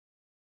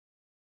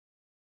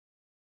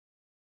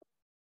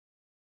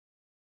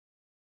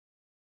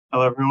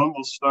Hello, everyone.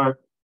 We'll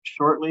start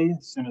shortly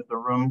as soon as the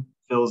room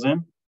fills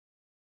in.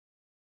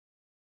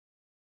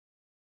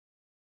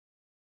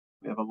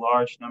 We have a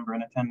large number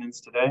in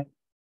attendance today,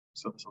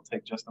 so this will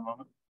take just a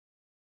moment.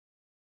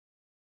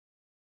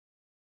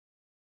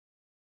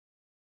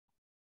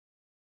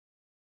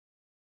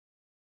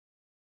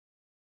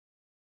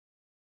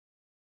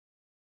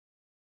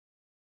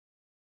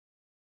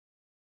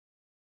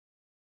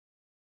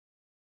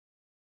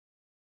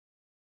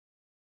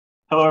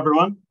 Hello,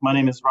 everyone. My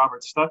name is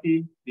Robert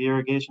Stuckey, the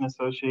Irrigation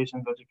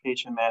Association's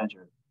Education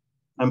Manager.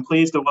 I'm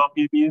pleased to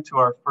welcome you to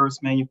our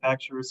first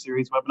Manufacturer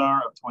Series webinar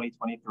of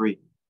 2023.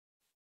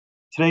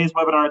 Today's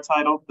webinar,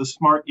 titled The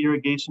Smart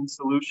Irrigation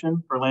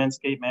Solution for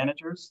Landscape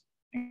Managers,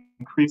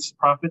 Increase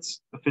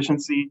Profits,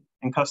 Efficiency,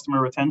 and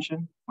Customer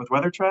Retention with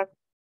WeatherTRAK,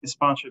 is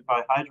sponsored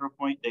by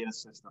HydroPoint Data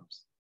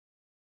Systems.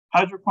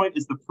 HydroPoint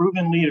is the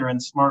proven leader in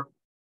smart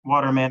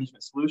water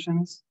management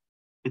solutions.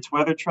 Its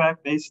WeatherTRAK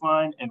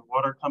baseline and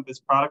Water Compass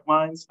product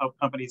lines help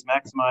companies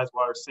maximize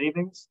water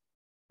savings,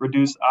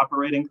 reduce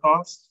operating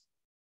costs,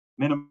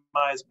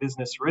 minimize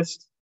business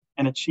risks,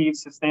 and achieve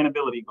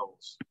sustainability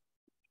goals.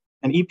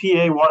 An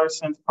EPA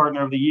WaterSense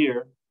Partner of the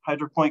Year,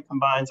 HydroPoint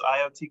combines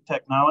IoT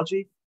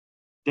technology,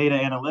 data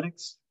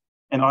analytics,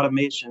 and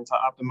automation to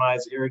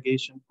optimize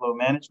irrigation flow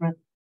management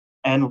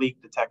and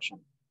leak detection.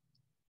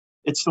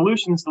 Its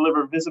solutions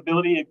deliver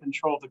visibility and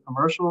control to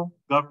commercial,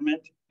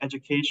 government,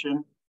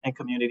 education, and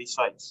community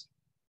sites.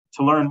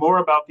 To learn more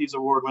about these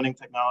award-winning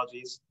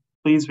technologies,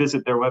 please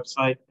visit their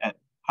website at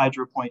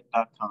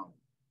hydropoint.com.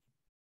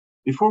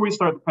 Before we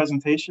start the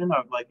presentation, I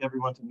would like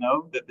everyone to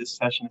know that this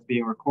session is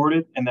being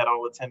recorded and that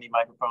all attendee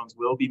microphones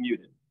will be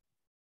muted.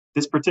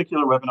 This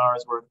particular webinar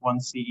is worth 1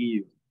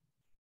 CEU.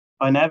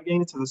 By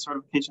navigating to the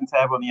certification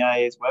tab on the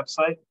IAA's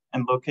website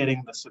and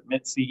locating the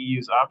Submit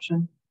CEUs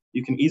option,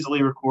 you can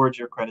easily record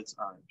your credits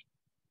earned.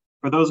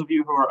 For those of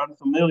you who are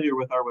unfamiliar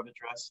with our web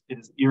address, it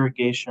is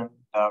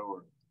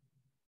irrigation.org.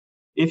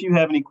 If you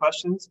have any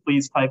questions,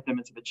 please type them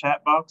into the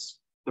chat box.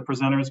 The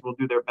presenters will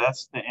do their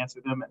best to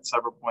answer them at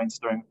several points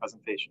during the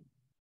presentation.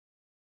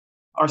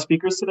 Our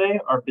speakers today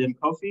are Ben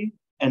Coffey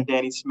and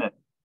Danny Smith.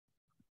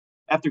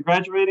 After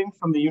graduating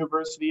from the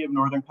University of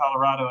Northern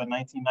Colorado in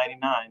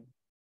 1999,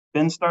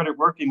 Ben started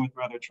working with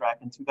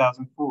WeatherTRAK in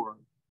 2004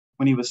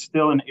 when he was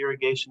still an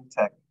irrigation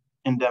tech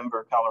in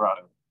Denver,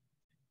 Colorado.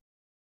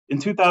 In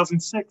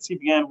 2006, he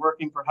began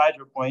working for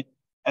HydroPoint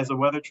as a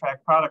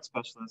WeatherTRAK product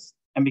specialist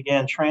and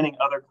began training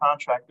other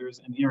contractors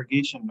and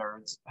irrigation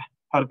nerds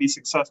how to be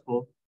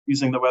successful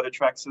using the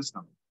WeatherTRAK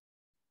system.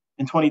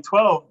 In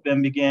 2012,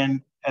 Ben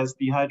began as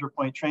the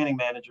HydroPoint training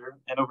manager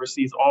and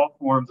oversees all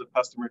forms of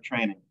customer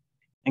training,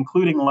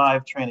 including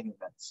live training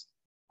events,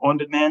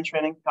 on-demand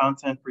training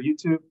content for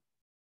YouTube,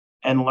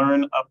 and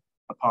Learn Up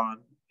Upon,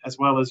 as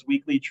well as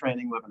weekly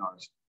training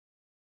webinars.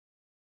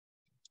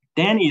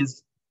 Danny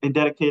is a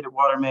dedicated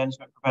water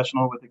management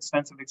professional with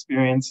extensive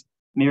experience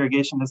in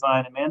irrigation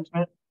design and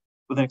management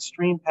with an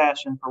extreme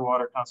passion for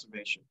water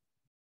conservation.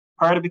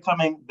 Prior to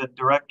becoming the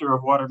director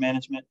of water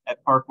management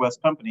at Park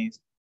West Companies,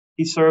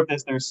 he served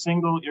as their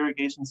single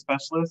irrigation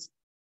specialist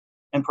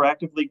and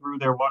proactively grew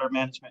their water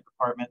management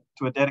department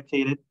to a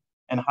dedicated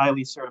and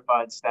highly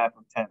certified staff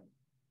of 10.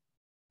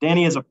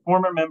 Danny is a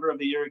former member of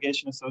the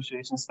Irrigation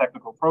Association's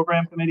Technical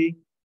Program Committee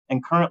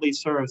and currently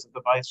serves as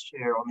the vice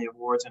chair on the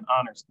Awards and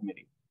Honors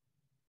Committee.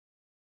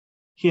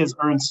 He has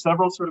earned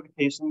several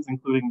certifications,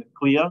 including the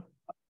CLIA,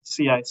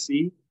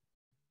 CIC,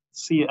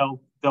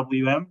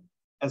 CLWM,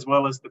 as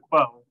well as the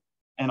QUEL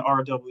and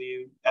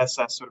RWSS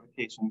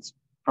certifications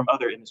from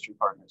other industry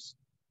partners.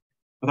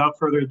 Without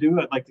further ado,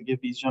 I'd like to give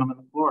these gentlemen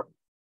the floor.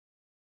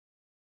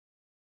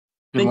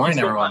 Good morning,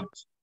 everyone.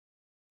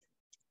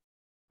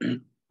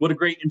 What a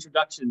great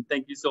introduction.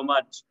 Thank you so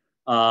much.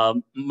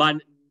 My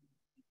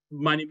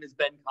name is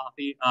Ben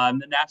Coffey. I'm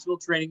the National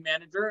Training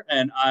Manager,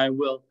 and I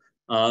will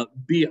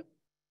be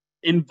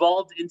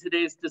involved in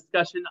today's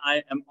discussion.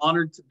 I am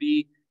honored to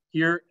be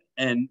here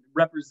and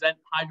represent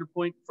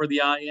HydroPoint for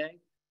the IAA.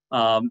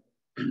 I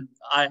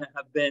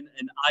have been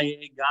an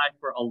IAA guy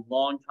for a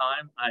long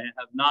time. I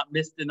have not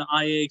missed an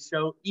IAA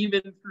show,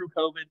 even through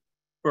COVID,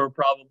 for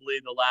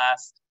probably the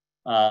last,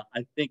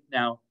 I think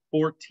now,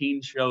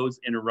 14 shows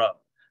in a row.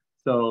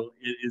 So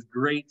it is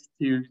great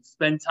to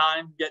spend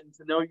time getting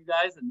to know you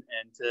guys and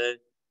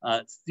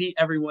to see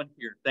everyone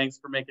here. Thanks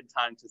for making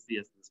time to see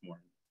us this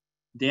morning.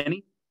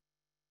 Danny?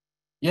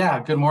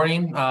 Yeah, good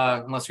morning.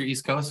 Unless you're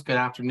East Coast, good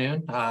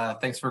afternoon.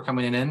 Thanks for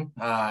coming in.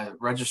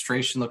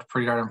 Registration looked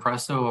pretty darn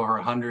impressive, over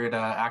 100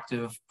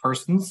 active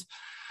persons.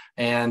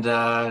 And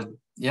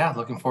yeah,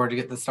 looking forward to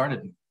get this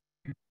started.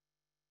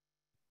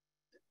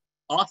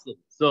 Awesome.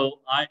 So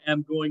I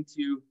am going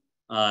to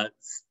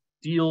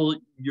steal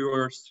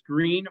your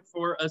screen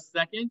for a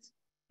second,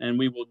 and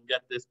we will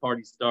get this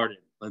party started.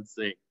 Let's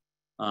see.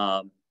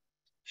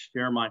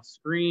 Share my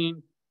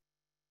screen.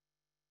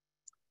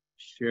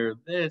 Share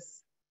this.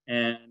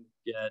 And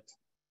get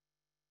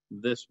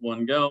this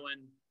one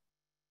going.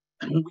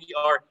 We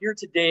are here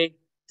today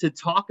to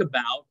talk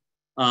about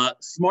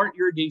smart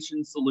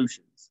irrigation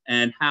solutions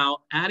and how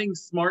adding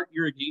smart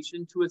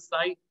irrigation to a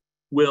site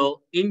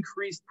will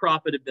increase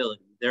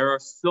profitability. There are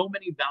so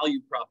many value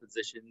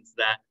propositions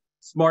that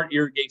smart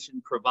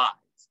irrigation provides.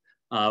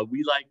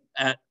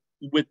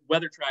 With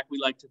WeatherTRAK, we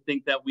like to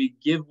think that we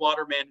give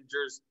water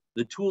managers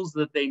the tools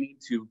that they need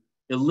to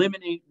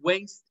eliminate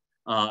waste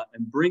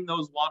and bring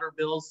those water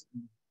bills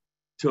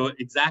to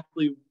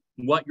exactly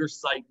what your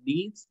site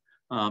needs.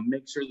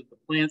 Make sure that the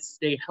plants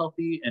stay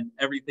healthy and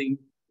everything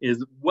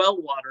is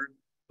well watered,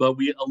 but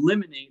we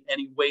eliminate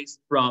any waste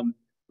from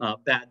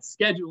bad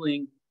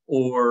scheduling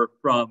or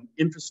from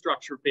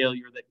infrastructure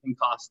failure that can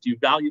cost you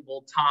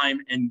valuable time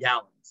and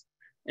gallons.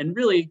 And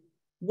really,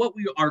 what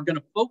we are going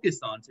to focus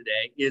on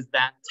today is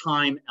that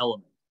time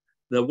element,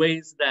 the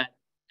ways that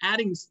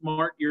adding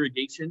smart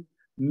irrigation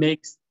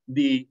makes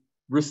the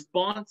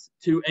response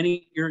to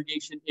any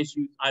irrigation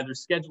issues, either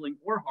scheduling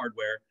or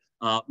hardware,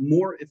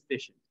 more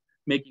efficient,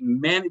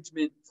 making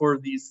management for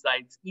these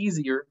sites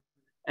easier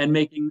and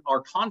making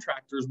our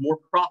contractors more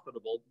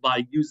profitable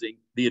by using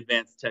the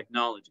advanced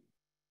technology.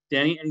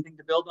 Danny, anything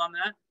to build on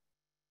that?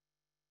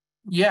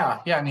 Yeah.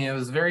 I mean, it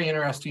was very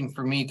interesting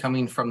for me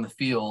coming from the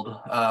field,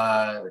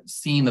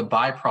 seeing the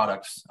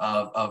byproducts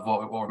of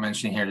what we're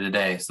mentioning here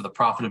today. So the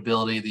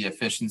profitability, the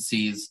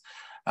efficiencies.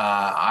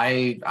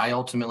 I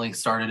ultimately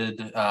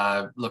started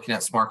looking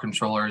at smart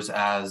controllers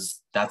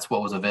as that's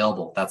what was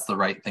available. That's the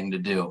right thing to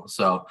do.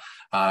 So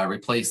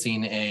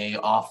replacing a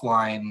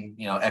offline,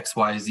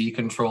 XYZ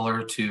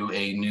controller to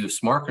a new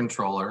smart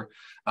controller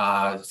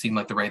seemed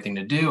like the right thing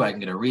to do. I can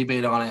get a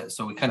rebate on it.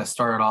 So we kind of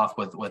started off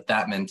with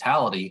that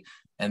mentality.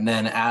 And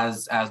then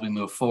as we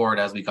move forward,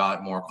 as we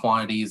got more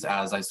quantities,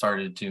 as I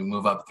started to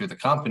move up through the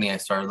company, I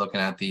started looking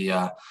at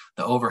the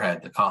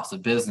overhead, the cost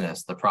of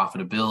business, the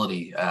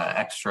profitability,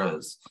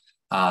 extras,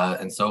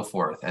 and so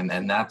forth.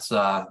 And that's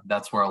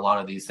where a lot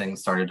of these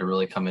things started to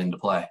really come into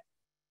play.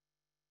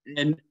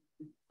 And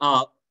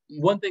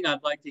one thing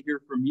I'd like to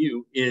hear from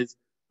you is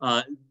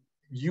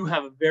you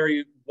have a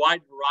very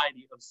wide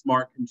variety of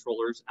smart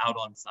controllers out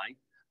on site.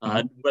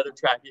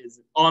 WeatherTRAK is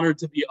honored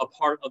to be a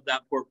part of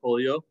that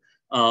portfolio.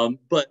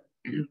 But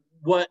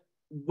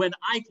when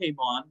I came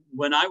on,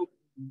 when I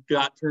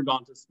got turned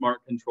on to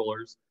smart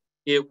controllers,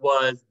 it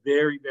was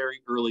very,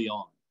 very early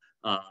on.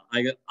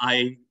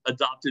 I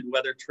adopted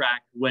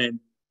WeatherTRAK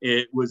when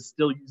it was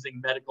still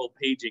using medical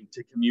paging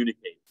to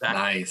communicate.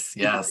 Nice.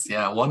 Yes.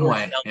 Yeah. One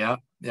way.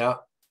 Yeah.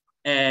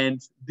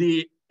 And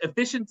the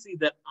efficiency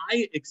that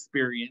I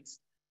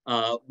experienced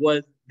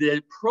was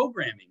the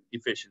programming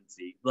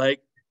efficiency.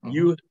 Like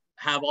you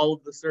have all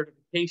of the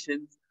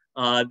certifications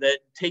that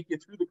take you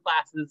through the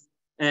classes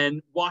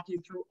and walk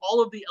you through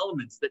all of the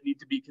elements that need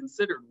to be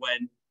considered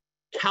when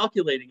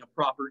calculating a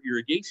proper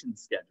irrigation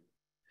schedule.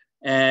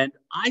 And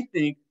I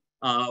think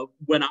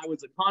when I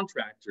was a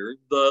contractor,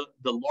 the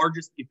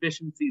largest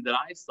efficiency that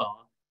I saw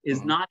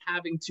is not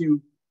having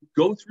to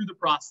go through the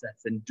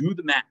process and do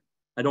the math.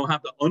 I don't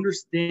have to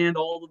understand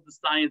all of the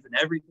science and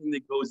everything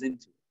that goes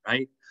into it,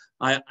 right?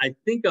 I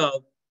think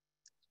of,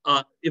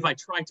 if I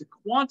try to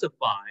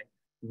quantify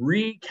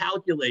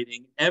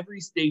recalculating every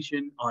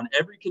station on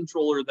every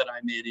controller that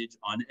I manage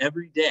on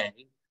every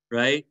day,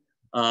 right?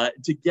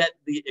 To get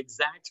the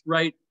exact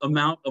right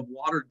amount of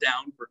water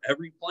down for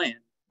every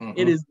plant,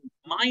 it is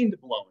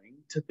mind-blowing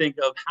to think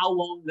of how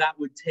long that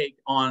would take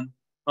on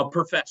a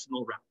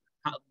professional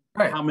route.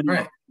 How many?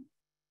 Right.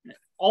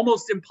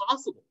 Almost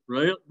impossible,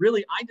 right?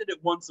 Really, I did it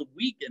once a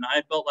week and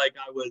I felt like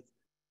I was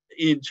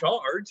in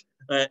charge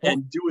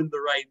and doing the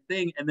right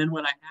thing. And then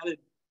when I added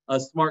a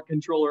smart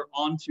controller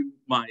onto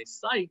my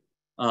site,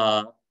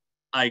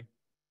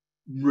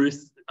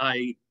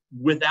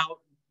 without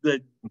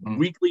the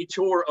weekly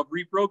chore of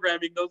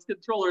reprogramming those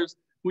controllers,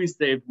 we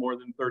saved more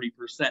than 30%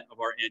 of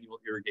our annual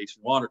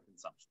irrigation water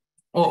consumption.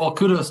 Well,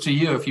 kudos to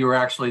you if you were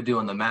actually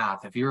doing the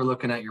math. If you were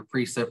looking at your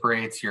precip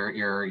rates, your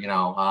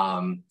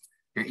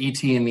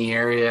ET in the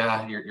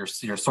area,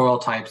 your soil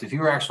types, if you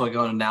were actually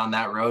going down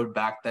that road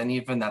back then,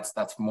 even that's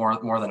more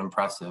than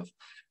impressive.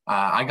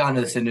 I got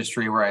into this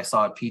industry where I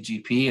saw a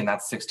PGP and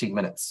that's 16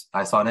 minutes.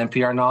 I saw an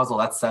NPR nozzle,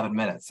 that's 7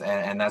 minutes.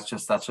 And that's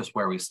just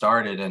where we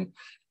started. And,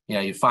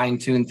 you fine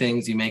tune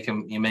things, you make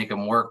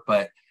them work.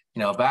 But,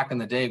 back in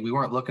the day, we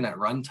weren't looking at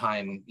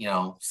runtime,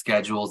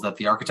 schedules that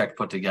the architect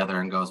put together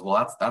and goes,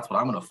 well, that's what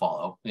I'm going to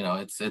follow.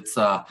 It's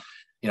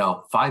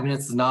 5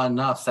 minutes is not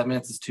enough. 7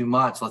 minutes is too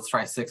much. Let's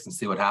try 6 and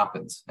see what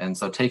happens. And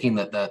so taking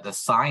the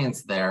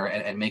science there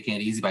and making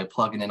it easy by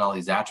plugging in all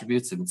these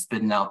attributes and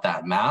spitting out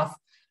that math,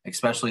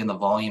 especially in the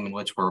volume in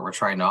which we're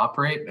trying to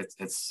operate,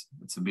 it's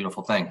a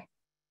beautiful thing.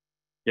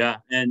 Yeah,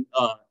 and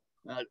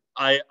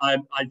I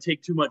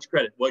take too much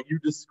credit. What you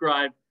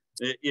described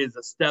is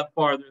a step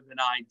farther than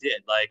I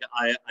did. Like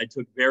I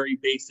took very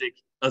basic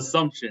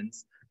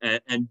assumptions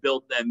and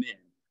built them in,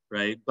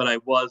 right? But I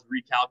was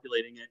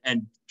recalculating it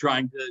and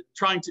trying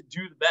to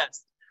do the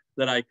best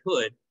that I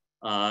could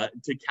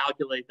to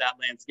calculate that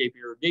landscape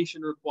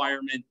irrigation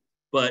requirement.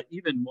 But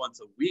even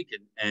once a week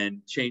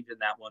and changing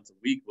that once a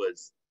week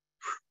was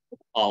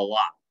a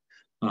lot.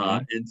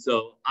 And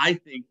so I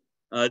think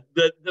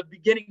the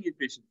beginning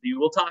efficiency.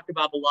 We'll talk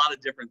about a lot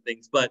of different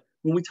things, but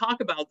when we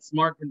talk about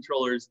smart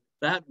controllers,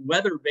 that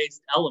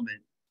weather-based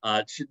element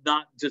should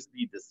not just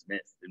be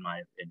dismissed, in my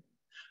opinion.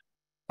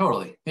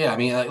 Totally. Yeah. I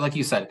mean, like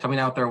you said, coming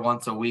out there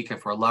once a week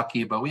if we're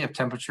lucky, but we have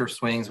temperature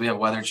swings, we have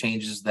weather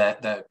changes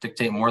that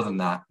dictate more than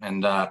that.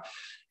 And,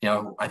 you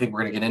know, I think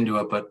we're going to get into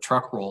it, but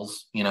truck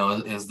rolls, you know,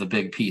 is the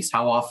big piece.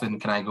 How often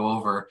can I go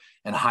over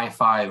and high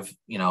five,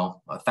 you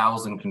know,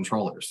 1,000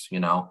 controllers? You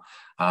know,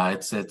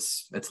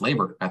 it's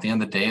labor. At the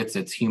end of the day,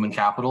 it's human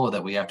capital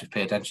that we have to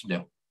pay attention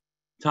to.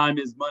 Time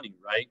is money,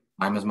 right?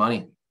 Time is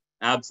money.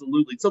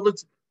 Absolutely. So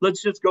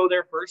let's just go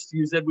there first.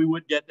 You said we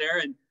would get there,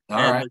 and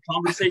the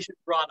conversation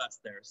brought us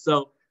there.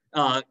 So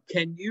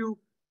can you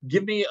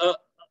give me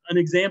an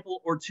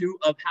example or two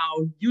of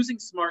how using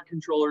smart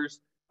controllers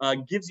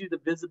gives you the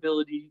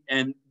visibility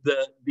and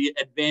the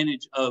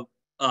advantage of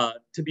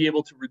to be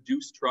able to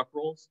reduce truck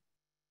rolls?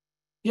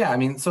 Yeah, I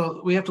mean,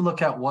 so we have to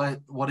look at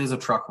what is a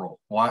truck roll.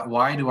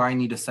 Why do I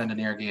need to send an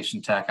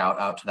irrigation tech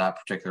out to that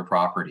particular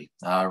property?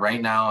 Right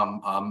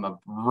now, I'm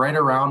right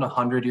around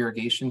 100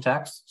 irrigation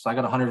techs, so I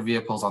got 100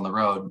 vehicles on the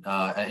road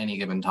at any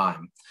given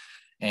time.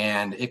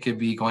 And it could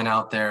be going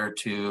out there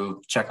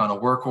to check on a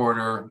work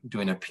order,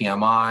 doing a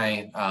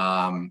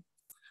PMI.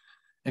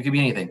 It could be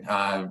anything,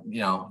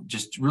 you know,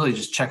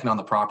 just checking on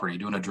the property,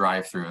 doing a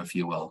drive-through, if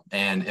you will.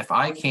 And if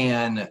I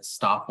can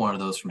stop one of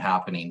those from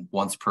happening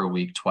once per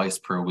week, twice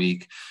per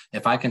week,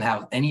 if I can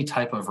have any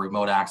type of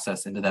remote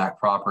access into that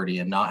property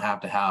and not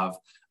have to have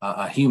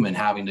a human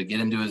having to get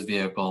into his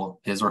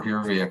vehicle, his or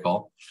her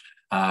vehicle,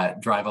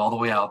 drive all the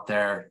way out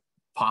there,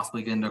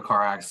 possibly get into a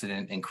car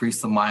accident,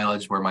 increase the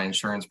mileage where my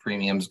insurance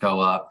premiums go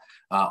up.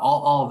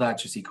 All of that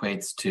just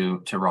equates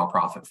to raw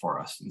profit for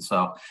us. And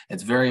so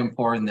it's very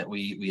important that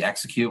we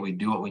execute, we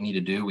do what we need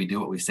to do, we do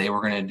what we say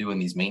we're going to do in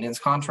these maintenance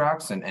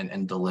contracts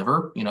and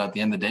deliver. You know, at the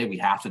end of the day, we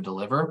have to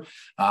deliver.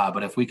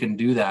 But if we can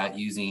do that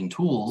using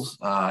tools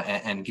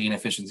and gain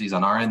efficiencies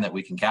on our end that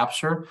we can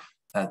capture,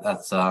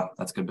 that's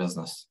good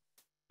business.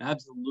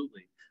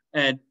 Absolutely.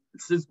 And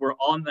since we're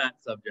on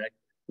that subject,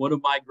 one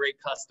of my great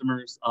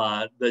customers,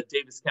 the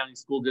Davis County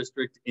School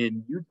District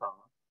in Utah,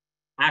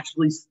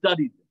 actually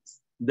studied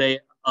this. They,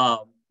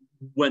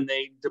 when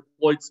they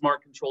deployed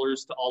smart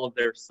controllers to all of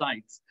their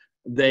sites,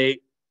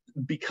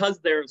 because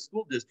they're a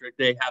school district,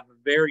 they have a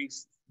very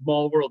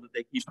small world that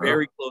they keep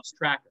very close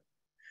track of.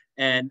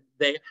 And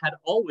they had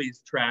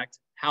always tracked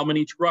how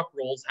many truck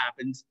rolls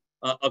happened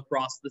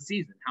across the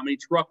season, how many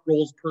truck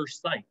rolls per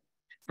site,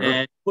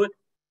 and put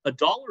a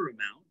dollar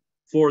amount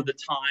for the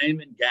time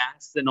and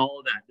gas and all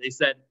of that. They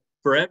said,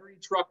 for every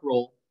truck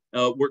roll,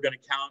 we're going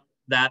to count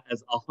that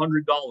as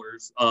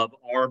 $100 of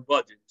our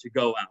budget to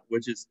go out,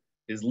 which is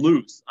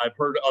loose. I've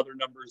heard other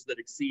numbers that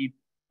exceed,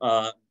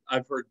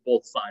 I've heard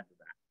both sides of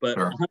that, but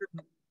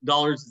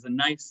 $100 is a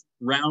nice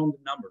round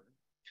number.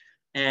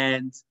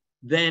 And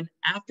then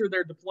after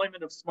their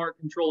deployment of smart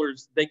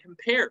controllers, they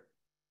compared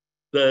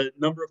the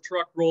number of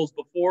truck rolls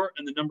before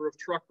and the number of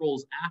truck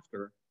rolls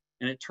after.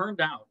 And it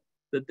turned out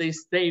that they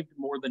saved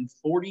more than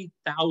 $40,000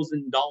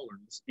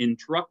 in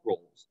truck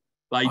rolls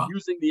by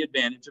using the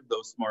advantage of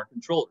those smart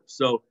controllers.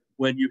 So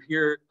when you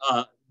hear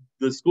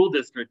the school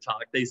district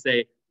talk, they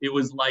say it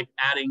was like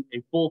adding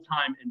a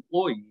full-time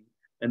employee.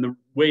 And the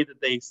way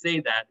that they say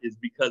that is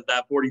because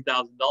that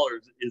 $40,000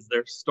 is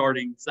their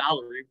starting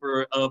salary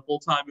for a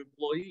full-time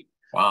employee.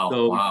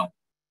 Wow.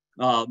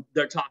 So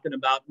they're talking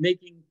about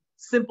making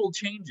simple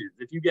changes.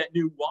 If you get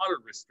new water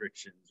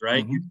restrictions,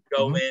 right? You can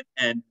go in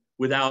and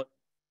without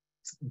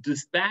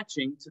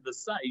dispatching to the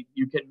site,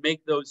 you can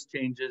make those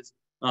changes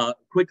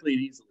quickly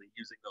and easily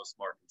using those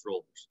smart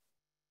controllers.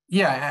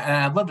 Yeah,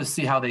 and I'd love to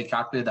see how they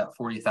calculated that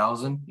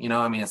 40,000. You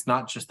know, I mean, it's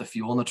not just the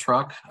fuel in the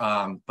truck,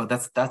 but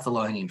that's the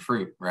low-hanging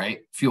fruit,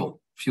 right?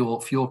 Fuel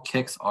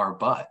kicks our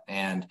butt.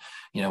 And,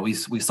 you know, we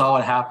saw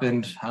what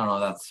happened, I don't know,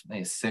 that's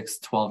maybe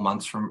 6-12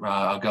 months from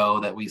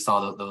ago that we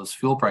saw those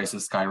fuel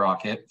prices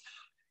skyrocket.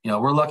 You know,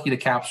 we're lucky to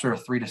capture a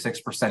 3 to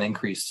 6%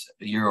 increase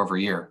year over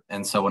year.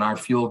 And so when our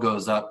fuel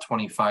goes up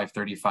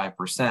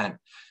 25-35%,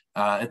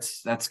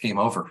 that's game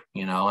over,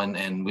 you know,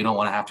 and we don't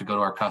want to have to go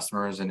to our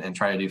customers and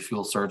try to do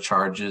fuel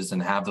surcharges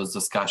and have those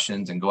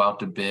discussions and go out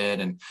to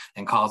bid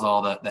and cause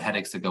all the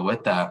headaches that go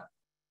with that.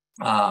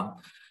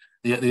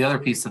 The other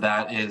piece of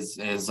that is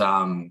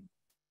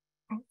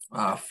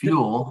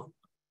fuel.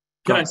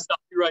 Can I stop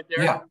you right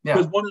there? Yeah.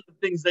 Because one of the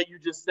things that you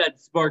just said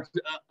sparked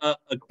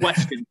a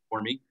question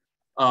for me.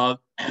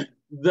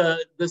 The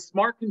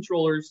smart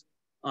controllers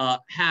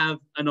have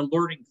an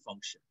alerting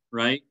function,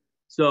 right?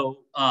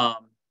 So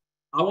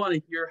I want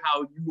to hear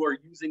how you are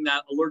using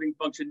that alerting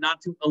function,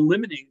 not to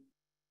eliminate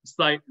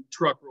site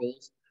truck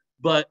rolls,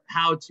 but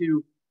how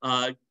to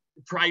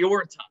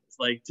prioritize,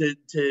 like to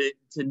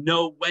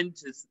know when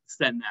to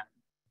send that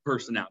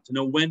person out, to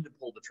know when to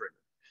pull the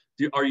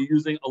trigger. Are you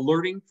using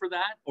alerting for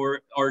that,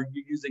 or are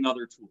you using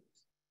other tools?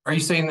 Are you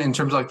saying in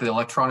terms of like the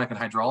electronic and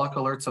hydraulic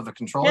alerts of the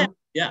controller?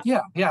 Yeah,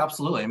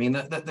 absolutely. I mean,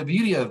 the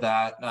beauty of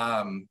that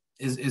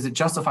is it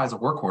justifies a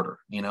work order.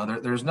 You know,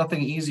 there's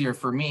nothing easier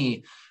for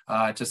me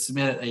to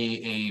submit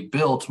a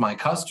bill to my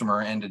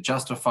customer and to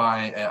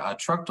justify a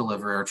truck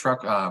delivery or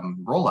truck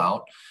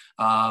rollout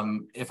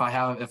if I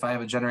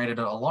have a generated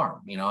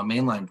alarm, you know, a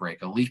mainline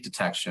break, a leak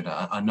detection,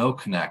 a no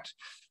connect.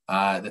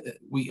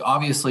 We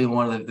obviously,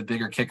 one of the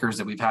bigger kickers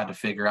that we've had to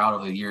figure out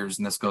over the years,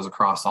 and this goes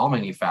across all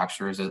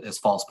manufacturers, is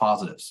false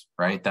positives,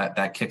 right?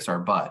 That kicks our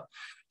butt.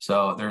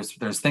 So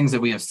there's things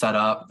that we have set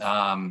up.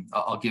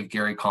 I'll give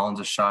Gary Collins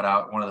a shout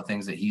out. One of the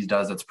things that he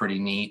does that's pretty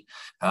neat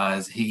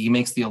is he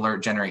makes the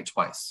alert generate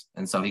twice.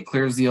 And so he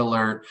clears the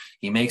alert,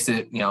 he makes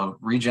it, you know,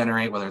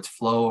 regenerate, whether it's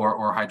flow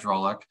or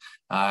hydraulic.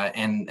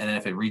 And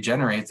if it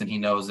regenerates, then he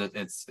knows that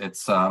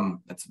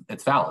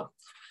it's valid.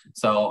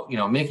 So, you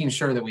know, making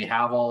sure that we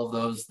have all of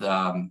those,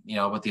 you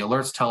know, but the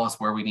alerts tell us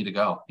where we need to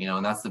go, you know,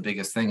 and that's the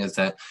biggest thing, is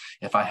that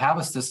if I have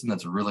a system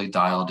that's really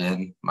dialed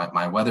in,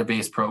 my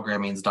weather-based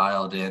programming is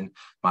dialed in,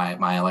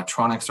 my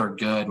electronics are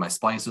good, my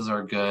splices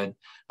are good,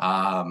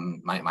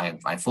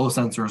 my flow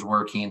sensor is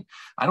working,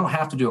 I don't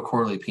have to do a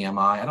quarterly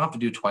PMI. I don't have to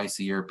do twice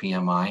a year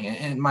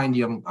PMI. And mind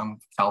you, I'm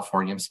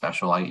California, I'm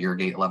special. I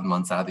irrigate 11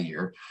 months out of the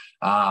year.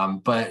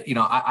 But, you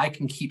know, I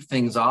can keep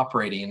things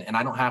operating, and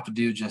I don't have to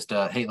do just,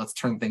 hey, let's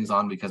turn things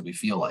on because we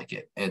feel like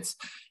it. It's,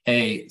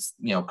 hey,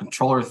 you know,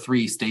 controller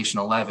 3, station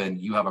 11,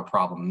 you have a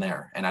problem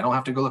there. And I don't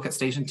have to go look at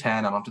station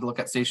 10. I don't have to look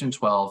at station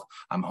 12.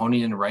 I'm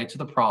honing in right to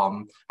the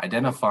problem,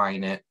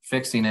 identifying it,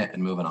 fixing it,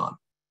 and moving on.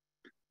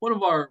 One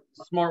of our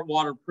smart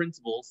water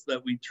principles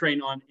that we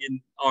train on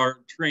in our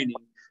training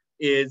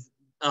is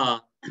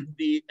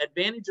the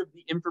advantage of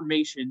the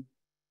information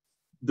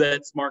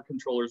that smart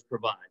controllers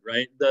provide,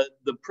 right?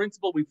 The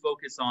principle we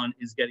focus on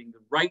is getting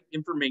the right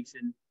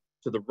information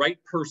to the right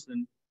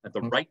person at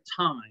the right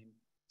time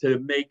to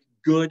make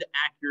good,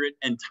 accurate,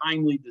 and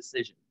timely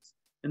decisions.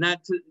 And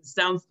that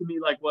sounds to me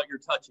like what you're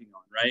touching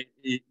on, right?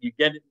 You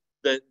get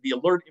the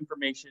alert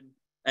information,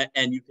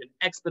 and you can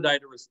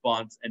expedite a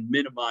response and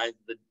minimize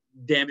the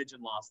damage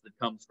and loss that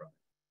comes from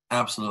it.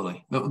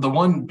 Absolutely. The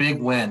one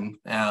big win,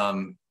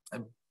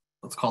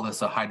 let's call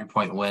this a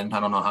HydroPoint win.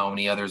 I don't know how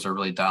many others are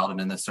really dialed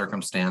in this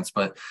circumstance,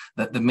 but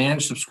the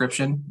managed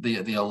subscription,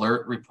 the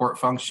alert report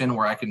function,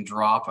 where I can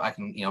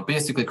you know,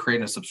 basically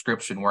create a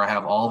subscription where I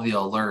have all the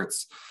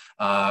alerts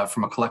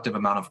from a collective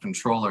amount of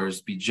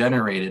controllers be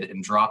generated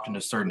and dropped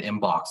into certain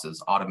inboxes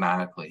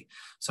automatically.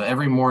 So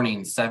every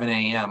morning, 7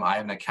 a.m., I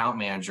have an account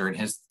manager and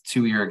his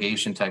 2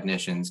 irrigation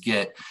technicians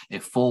get a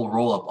full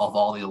roll-up of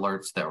all the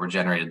alerts that were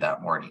generated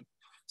that morning.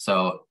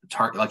 So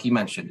like you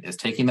mentioned, is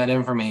taking that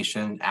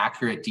information,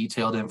 accurate,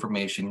 detailed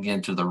information,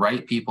 getting to the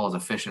right people as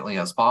efficiently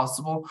as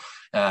possible.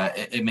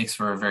 It makes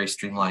for a very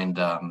streamlined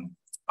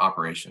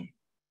operation.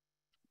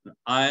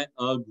 I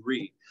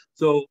agree.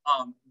 So,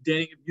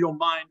 Danny, if you don't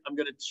mind, I'm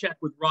going to check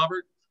with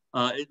Robert.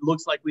 It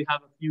looks like we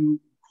have a few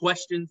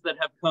questions that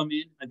have come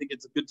in. I think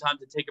it's a good time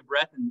to take a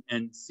breath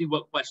and see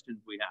what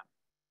questions we have.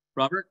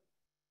 Robert?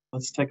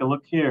 Let's take a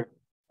look here.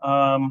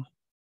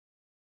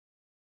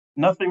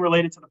 Nothing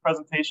related to the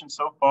presentation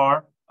so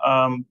far.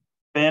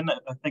 Ben,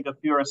 I think a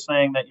few are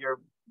saying that your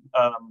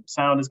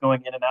sound is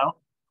going in and out.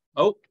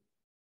 Oh,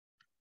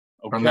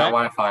 okay. Turn that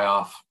Wi-Fi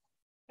off.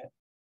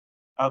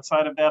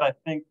 Outside of that, I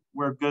think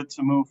we're good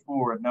to move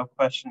forward. No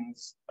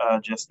questions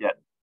just yet.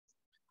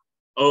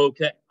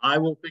 Okay, I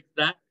will fix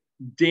that.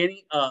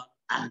 Danny,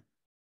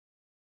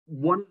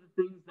 one of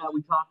the things that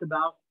we talked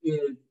about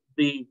is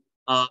the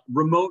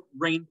remote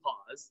rain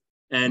pause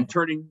and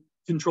turning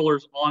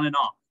controllers on and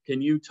off. Can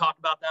you talk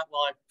about that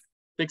while I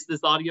fix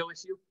this audio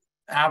issue?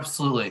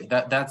 Absolutely.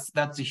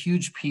 That's a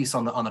huge piece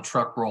on the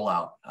truck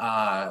rollout.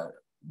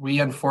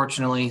 We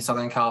unfortunately,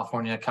 Southern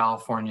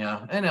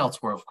California, and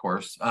elsewhere, of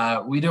course,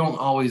 we don't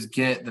always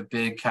get the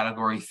big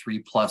Category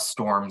 3+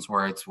 storms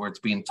where it's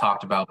being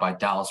talked about by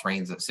Dallas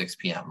rains at 6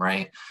 p.m.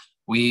 Right?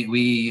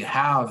 We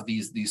have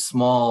these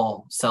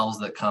small cells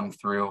that come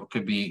through.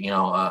 Could be, you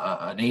know,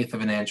 an eighth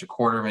of an inch, a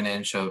quarter of an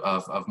inch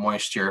of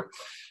moisture.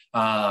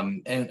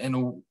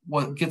 And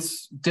what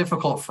gets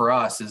difficult for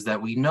us is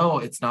that we know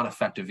it's not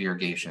effective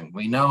irrigation.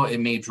 We know it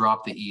may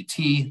drop the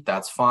ET,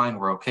 that's fine,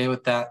 we're okay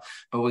with that,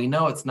 but we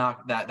know it's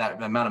not that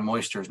amount of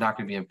moisture is not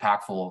going to be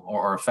impactful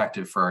or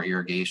effective for our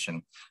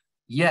irrigation.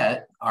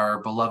 Yet our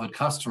beloved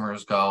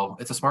customers go,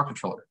 it's a smart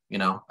controller. You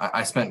know,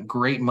 I spent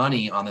great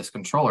money on this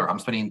controller. I'm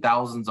spending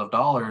thousands of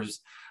dollars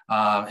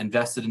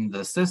invested into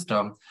the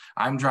system.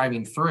 I'm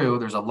driving through,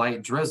 there's a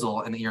light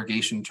drizzle and the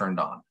irrigation turned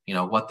on. You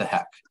know, what the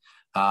heck?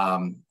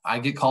 I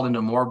get called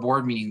into more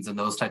board meetings in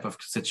those type of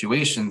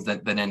situations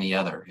than any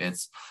other.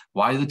 It's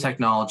why did the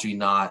technology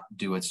not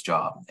do its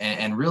job?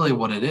 And really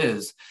what it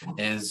is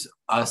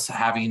us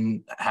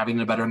having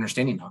a better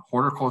understanding.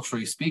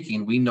 Horticulturally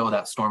speaking, we know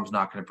that storm's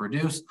not going to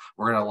produce.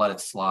 We're going to let it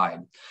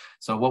slide.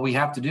 So what we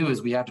have to do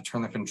is we have to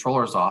turn the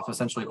controllers off,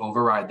 essentially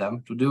override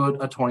them to do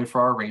a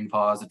 24-hour rain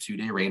pause, a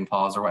 2-day rain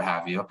pause, or what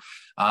have you.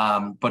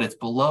 But it's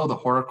below the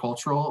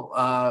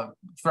horticultural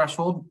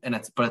threshold, and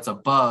it's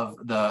above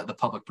the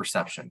public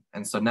perception.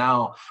 And so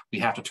now we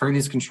have to turn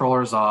these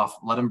controllers off,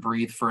 let them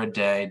breathe for a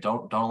day,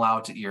 don't allow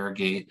it to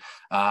irrigate,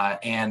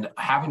 and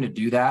having to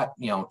do that,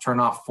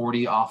 turn off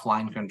 40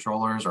 offline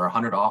controllers or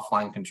 100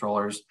 offline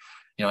controllers.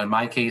 In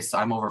my case,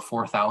 I'm over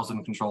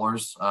 4,000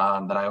 controllers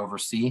that I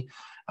oversee,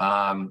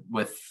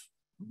 with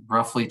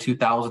roughly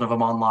 2,000 of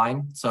them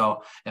online.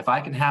 So if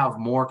I can have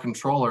more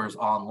controllers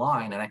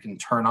online and I can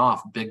turn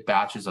off big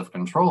batches of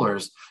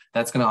controllers,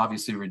 that's going to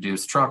obviously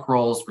reduce truck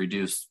rolls,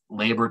 reduce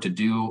labor to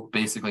do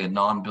basically a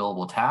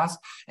non-billable task,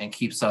 and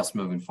keeps us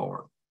moving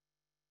forward.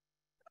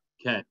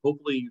 Okay,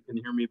 hopefully you can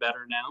hear me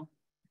better now.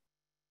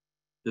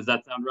 Does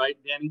that sound right,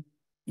 Danny?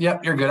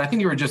 Yep, you're good. I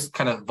think you were just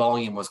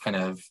volume was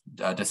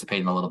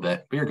dissipating a little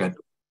bit, but you're good.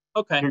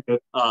 Okay, you're good.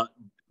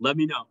 Let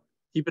me know.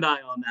 Keep an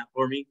eye on that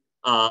for me.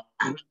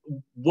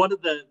 One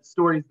of the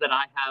stories that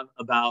I have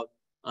about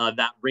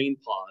that rain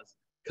pause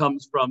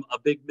comes from a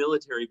big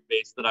military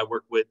base that I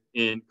work with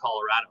in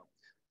Colorado.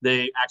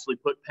 They actually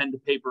put pen to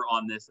paper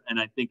on this, and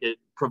I think it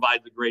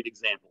provides a great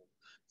example.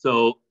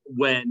 So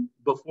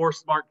before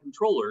smart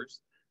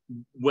controllers,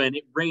 when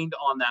it rained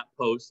on that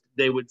post,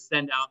 they would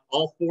send out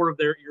all 4 of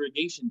their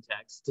irrigation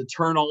techs to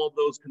turn all of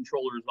those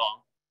controllers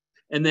off.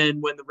 And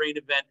then when the rain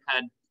event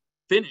had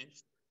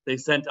finished, they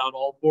sent out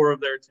all 4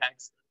 of their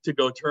techs to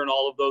go turn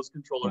all of those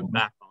controllers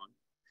back on.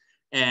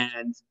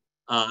 And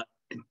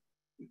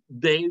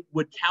they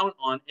would count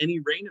on any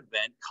rain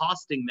event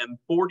costing them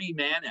 40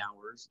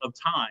 man-hours of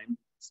time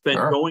spent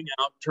going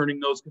out, turning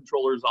those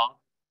controllers off,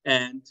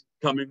 and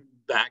coming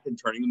back and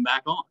turning them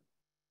back on.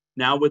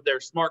 Now with their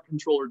smart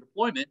controller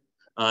deployment,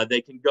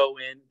 they can go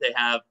in, they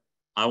have,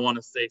 I want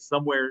to say,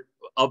 somewhere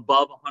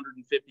above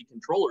 150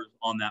 controllers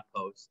on that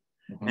post.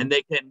 And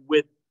they can,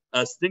 with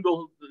a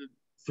single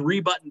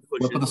 3-button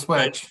push, with a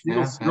switch,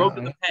 single stroke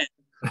of the pen,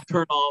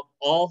 turn off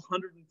all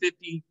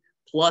 150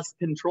 plus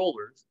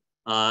controllers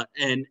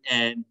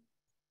and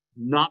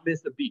not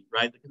miss a beat,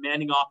 right? The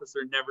commanding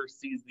officer never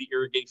sees the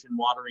irrigation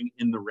watering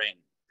in the rain.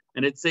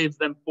 And it saves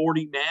them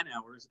 40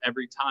 man-hours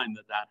every time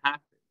that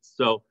happens.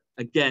 So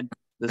again,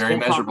 this whole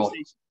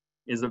conversation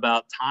is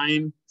about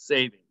time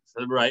savings,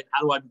 right?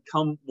 How do I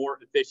become more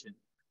efficient?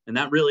 And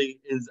that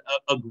really is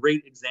a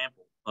great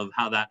example of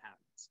how that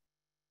happens.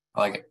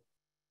 I like it.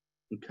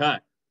 Okay.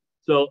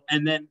 So,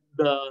 and then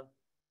the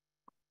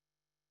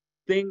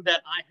thing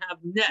that I have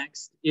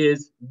next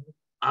is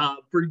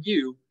for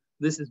you,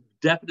 this is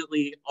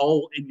definitely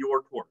all in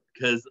your court,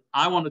 because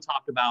I want to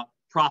talk about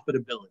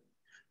profitability,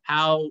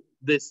 how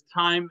this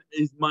time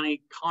is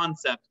money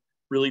concept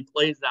really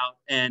plays out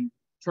and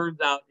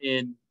turns out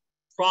in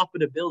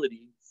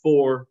profitability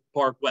for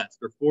Park West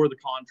or for the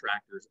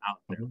contractors out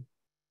there.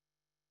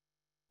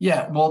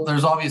 Yeah, well,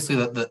 there's obviously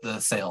the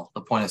sale,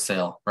 the point of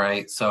sale,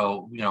 right?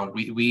 So,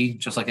 we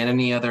just like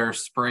any other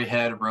spray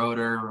head,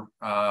 rotor,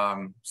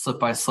 slip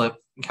by slip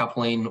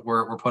coupling,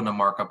 we're putting a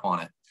markup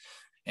on it.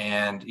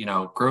 And,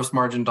 gross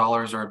margin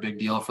dollars are a big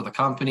deal for the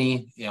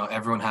company.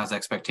 Everyone has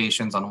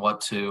expectations on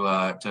what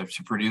to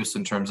produce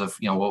in terms of,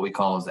 what we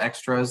call as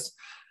extras.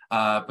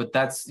 But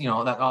that's,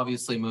 that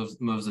obviously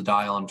moves the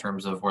dial in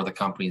terms of where the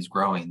company is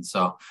growing.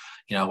 So,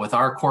 with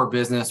our core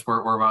business,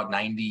 we're about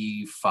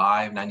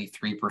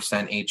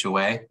 93%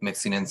 HOA,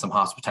 mixing in some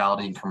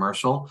hospitality and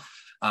commercial.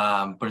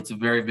 But it's a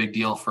very big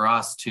deal for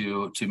us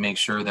to make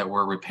sure that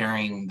we're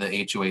repairing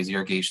the HOA's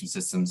irrigation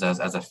systems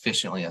as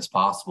efficiently as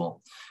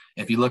possible.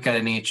 If you look at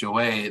an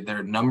HOA,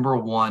 their number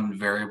one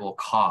variable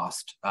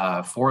cost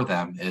for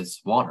them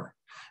is water.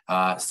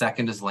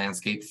 Second is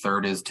landscape.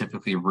 Third is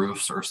typically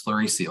roofs or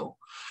slurry seal.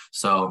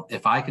 So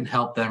if I can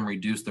help them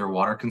reduce their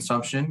water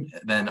consumption,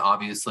 then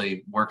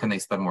obviously where can they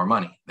spend more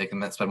money? They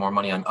can spend more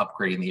money on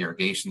upgrading the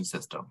irrigation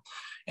system.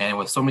 And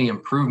with so many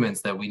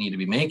improvements that we need to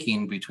be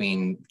making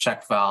between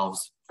check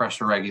valves,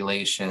 pressure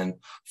regulation,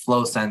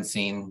 flow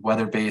sensing,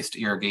 weather-based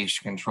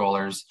irrigation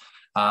controllers,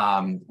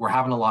 we're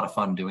having a lot of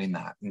fun doing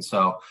that. And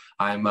so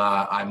I'm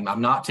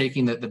not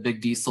taking the big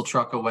diesel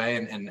truck away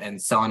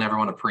and selling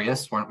everyone a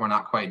Prius. We're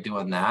not quite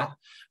doing that.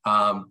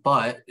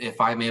 But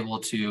if I'm able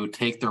to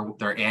take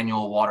their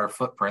annual water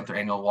footprint, their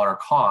annual water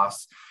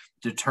costs,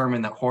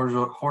 determine that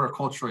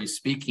horticulturally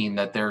speaking,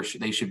 that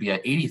they should be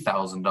at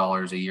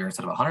 $80,000 a year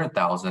instead of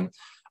 $100,000,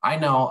 I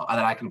know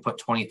that I can put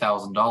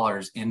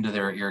 $20,000 into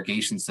their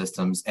irrigation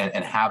systems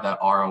and have that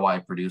ROI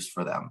produced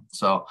for them.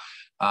 So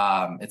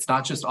it's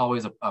not just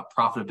always a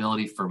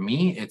profitability for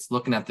me. It's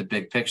looking at the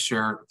big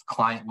picture.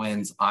 Client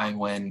wins, I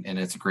win, and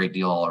it's a great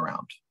deal all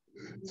around.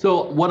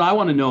 So what I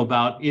want to know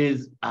about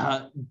is,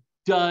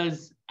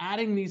 does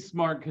adding these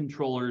smart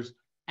controllers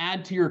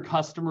add to your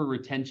customer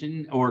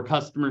retention or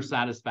customer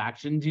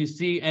satisfaction? Do you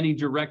see any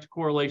direct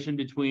correlation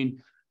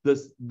between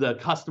the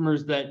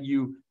customers that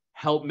you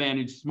help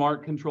manage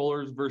smart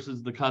controllers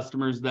versus the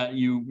customers that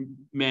you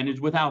manage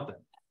without them?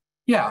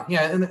 Yeah,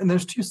 and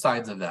there's two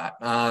sides of that.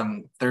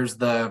 There's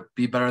the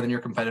be better than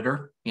your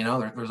competitor.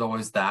 There's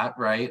always that,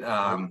 right?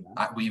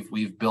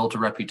 We've built a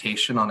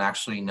reputation on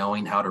actually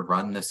knowing how to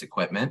run this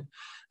equipment.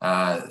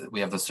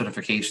 We have the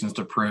certifications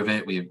to prove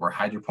it. We're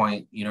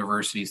HydroPoint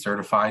University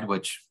certified,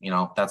 which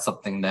that's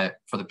something that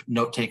for the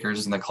note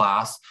takers in the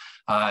class,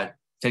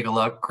 take a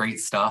look. Great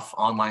stuff,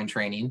 online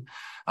training,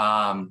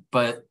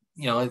 but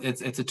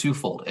it's a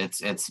twofold.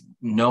 It's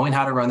knowing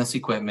how to run this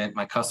equipment.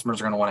 My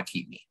customers are going to want to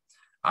keep me.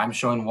 I'm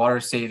showing water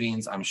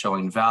savings, I'm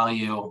showing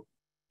value.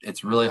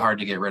 It's really hard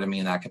to get rid of me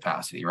in that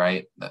capacity,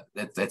 right?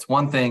 It's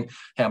one thing,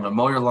 hey, I'm gonna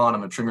mow your lawn,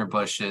 I'm gonna trim your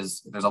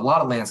bushes. There's a lot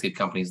of landscape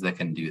companies that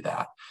can do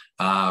that.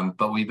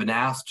 But we've been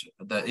asked,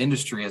 the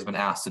industry has been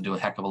asked to do a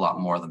heck of a lot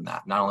more than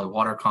that. Not only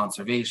water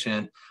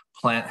conservation,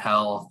 plant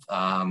health,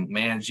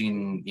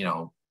 managing,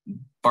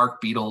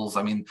 bark beetles.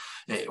 I mean,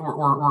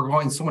 we're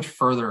going so much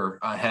further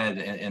ahead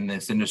in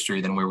this industry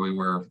than where we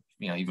were,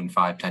 even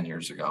 5-10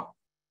 years ago.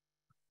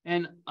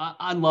 And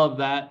I love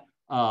that.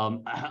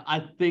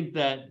 I think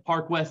that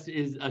Park West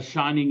is a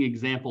shining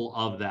example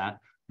of that.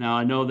 Now,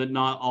 I know that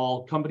not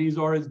all companies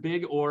are as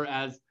big or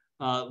as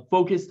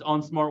focused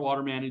on smart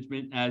water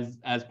management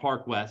as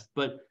Park West,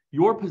 but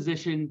your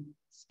position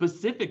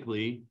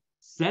specifically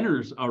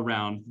centers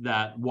around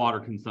that water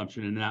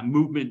consumption and that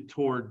movement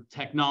toward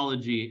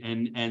technology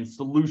and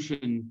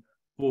solution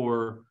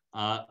for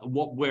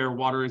where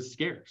water is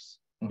scarce.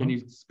 Mm-hmm. Can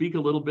you speak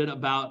a little bit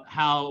about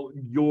how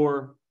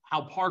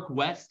Park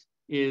West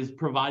is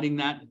providing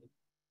that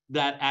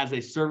as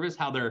a service,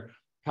 how they're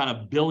kind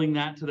of billing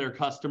that to their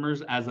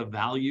customers as a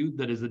value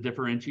that is a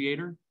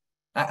differentiator?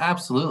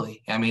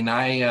 Absolutely. I mean,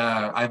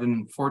 I've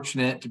been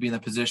fortunate to be in the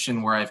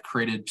position where I've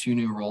created 2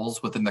 new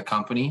roles within the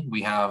company.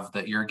 We have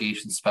the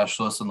irrigation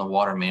specialist and the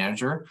water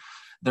manager.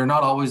 They're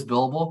not always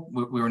billable.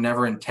 We were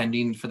never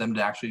intending for them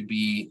to actually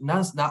be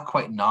not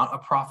quite a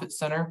profit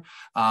center,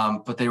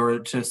 but they were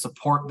to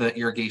support the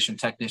irrigation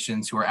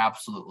technicians who are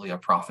absolutely a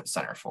profit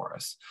center for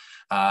us.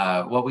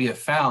 What we have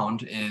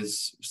found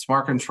is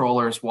smart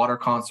controllers, water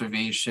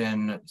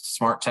conservation,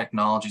 smart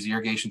technologies,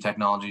 irrigation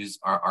technologies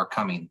are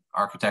coming.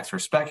 Architects are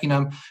speccing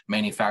them,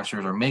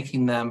 manufacturers are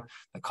making them.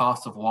 The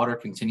cost of water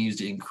continues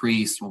to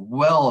increase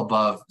well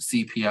above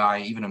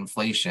CPI, even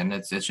inflation.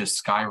 It's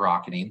just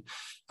skyrocketing.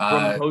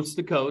 From coast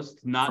to coast,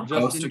 not just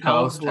coast in to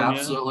California, coast,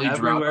 absolutely.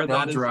 everywhere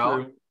that is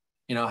drought.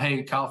 True.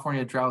 Hey,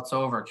 California drought's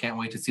over. Can't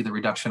wait to see the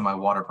reduction in my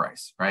water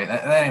price, right?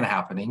 That ain't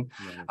happening.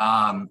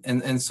 Right.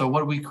 And so what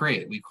did we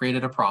create? We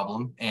created a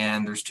problem,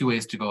 and there's 2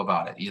 ways to go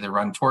about it. Either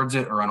run towards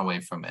it or run away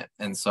from it.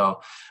 And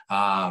so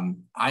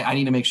I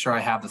need to make sure I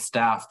have the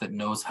staff that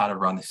knows how to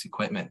run this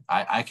equipment.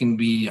 I can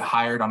be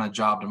hired on a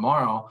job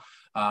tomorrow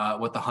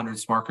with 100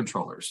 smart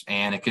controllers,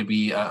 and it could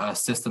be a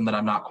system that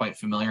I'm not quite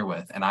familiar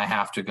with, and I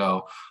have to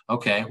go,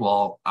 okay,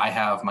 well, I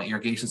have my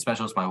irrigation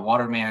specialists, my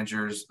water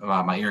managers,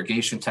 my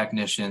irrigation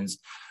technicians.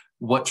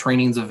 What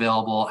training's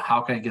available? How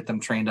can I get them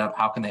trained up?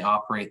 How can they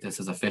operate this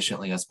as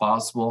efficiently as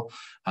possible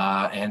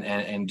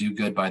and do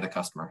good by the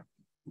customer?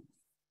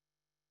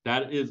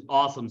 That is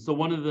awesome. So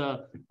one of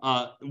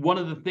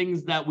the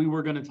things that we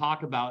were going to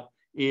talk about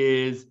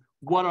is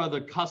what are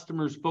the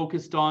customers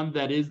focused on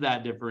that is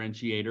that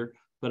differentiator.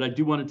 But I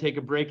do want to take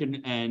a break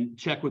and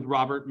check with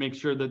Robert, make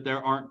sure that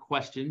there aren't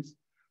questions.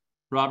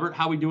 Robert,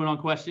 how are we doing on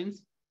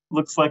questions?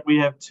 Looks like we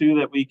have 2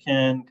 that we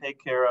can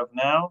take care of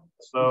now.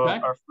 So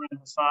okay. Our friend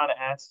Hassan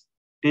asks,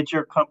 did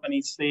your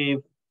company save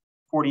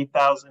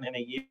 $40,000 in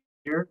a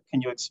year?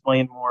 Can you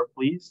explain more,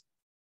 please?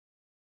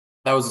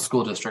 That was the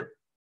school district.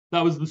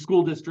 That was the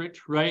school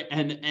district, right?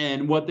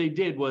 And what they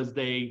did was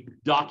they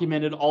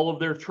documented all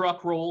of their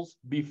truck rolls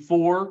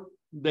before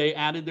they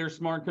added their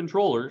smart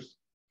controllers,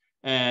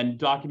 and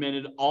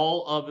documented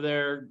all of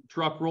their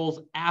truck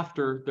rolls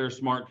after their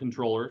smart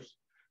controllers,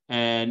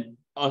 and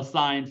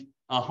assigned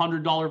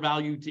 $100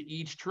 value to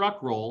each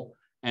truck roll,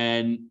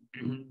 and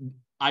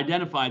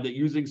identified that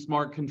using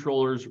smart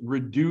controllers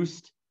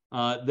reduced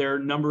their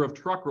number of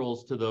truck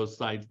rolls to those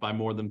sites by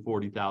more than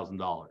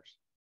 $40,000.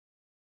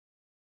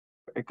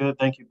 Very good.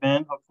 Thank you,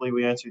 Ben. Hopefully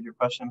we answered your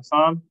question,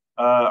 Hassan.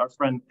 Our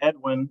friend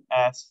Edwin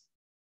asks,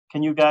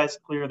 can you guys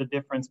clear the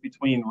difference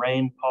between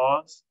rain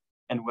pause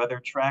and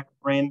WeatherTRAK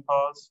rain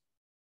pause?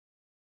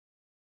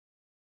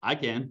 I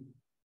can.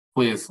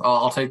 Please,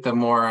 I'll take the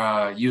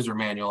more user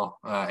manual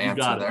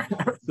answer there.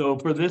 So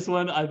for this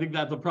one, I think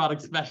that's a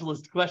product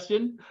specialist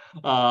question.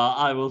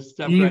 I will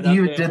step right up.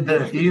 You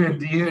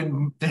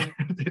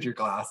did your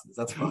glasses.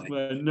 That's funny.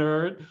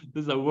 Nerd.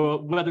 This is a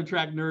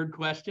WeatherTRAK nerd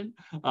question.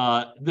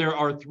 There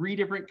are 3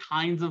 different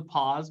kinds of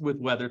pause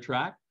with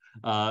WeatherTRAK.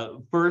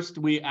 First,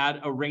 we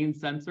add a rain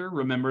sensor.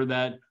 Remember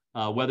that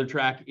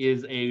WeatherTRAK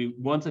is a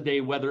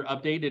once-a-day weather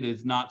update. It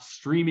is not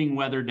streaming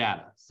weather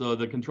data. So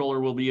the controller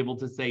will be able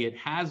to say it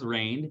has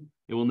rained.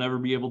 It will never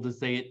be able to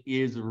say it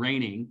is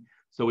raining.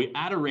 So we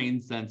add a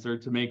rain sensor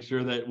to make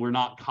sure that we're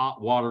not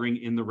caught watering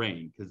in the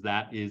rain, because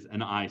that is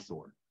an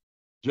eyesore.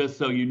 Just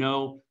so you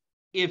know,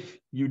 if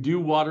you do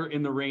water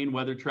in the rain,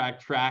 WeatherTRAK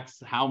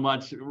tracks how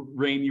much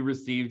rain you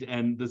received,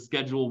 and the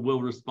schedule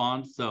will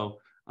respond. So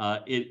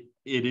it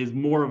it is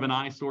more of an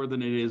eyesore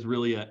than it is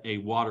really a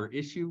water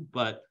issue,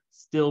 but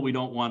still we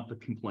don't want the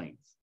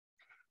complaints.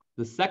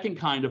 The second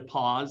kind of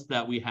pause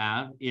that we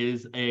have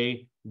is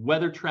a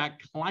WeatherTRAK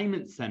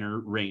Climate Center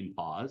rain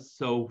pause.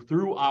 So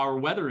through our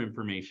weather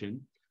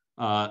information,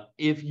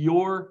 if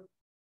your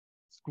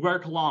square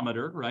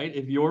kilometer, right,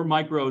 if your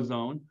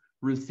microzone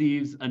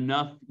receives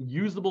enough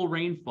usable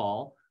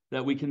rainfall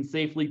that we can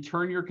safely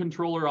turn your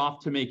controller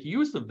off to make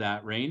use of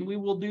that rain, we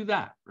will do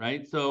that,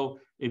 right? So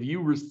if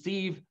you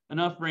receive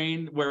enough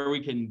rain where we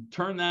can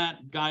turn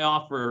that guy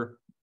off for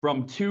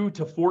from 2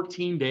 to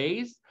 14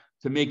 days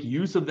to make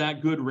use of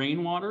that good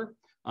rainwater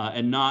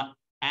and not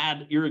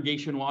add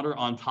irrigation water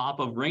on top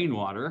of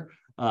rainwater,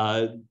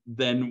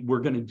 then we're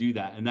going to do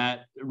that. And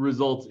that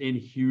results in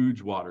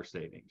huge water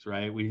savings,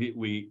 right?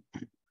 We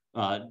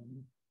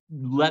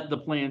let the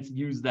plants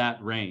use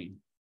that rain.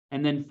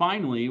 And then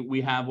finally,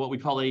 we have what we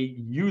call a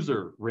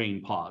user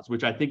rain pause,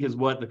 which I think is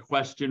what the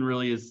question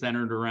really is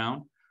centered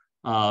around.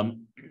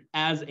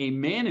 As a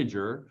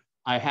manager,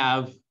 I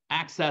have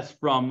access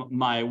from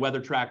my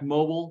WeatherTRAK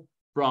mobile,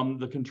 from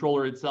the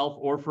controller itself,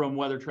 or from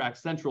WeatherTRAK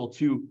Central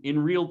to, in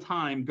real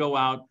time, go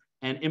out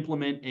and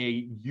implement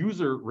a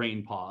user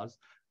rain pause,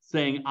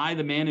 saying I,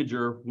 the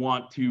manager,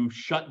 want to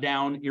shut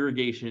down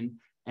irrigation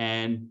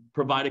and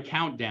provide a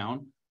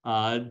countdown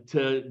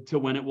to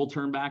when it will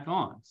turn back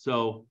on.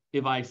 So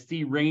if I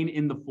see rain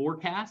in the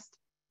forecast,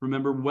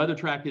 remember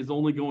WeatherTRAK is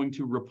only going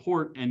to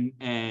report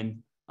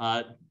and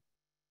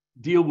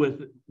deal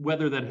with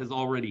weather that has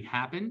already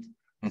happened.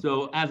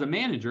 So as a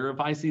manager, if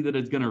I see that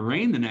it's going to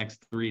rain the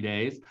next 3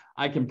 days,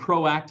 I can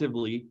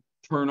proactively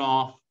turn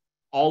off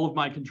all of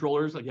my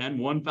controllers. Again,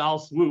 one foul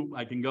swoop,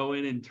 I can go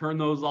in and turn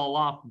those all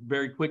off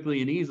very quickly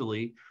and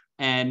easily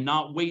and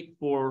not wait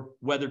for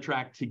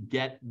WeatherTRAK to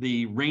get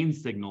the rain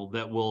signal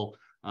that will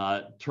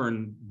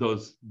turn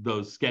those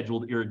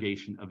scheduled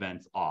irrigation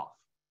events off.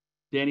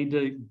 Danny,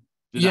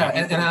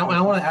 and I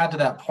want to add to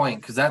that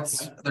point,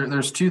 because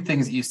there's two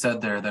things that you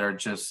said there that are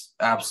just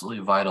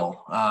absolutely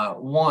vital.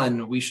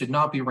 One, we should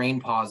not be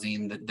rain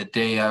pausing the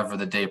day of or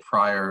the day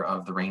prior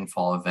of the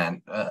rainfall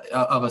event,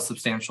 of a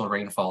substantial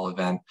rainfall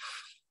event.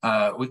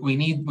 We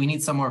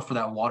need somewhere for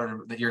that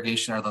water, the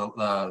irrigation or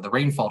the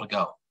rainfall to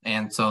go.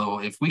 And so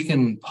if we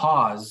can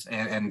pause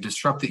and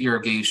disrupt the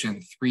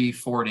irrigation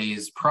 3-4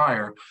 days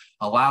prior,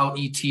 allow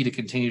ET to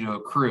continue to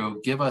accrue,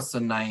 give us a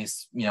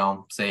nice,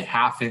 say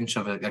 ½ inch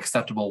of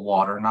acceptable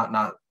water,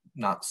 not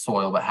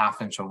soil, but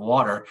 ½ inch of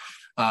water,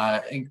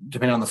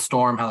 depending on the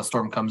storm, how the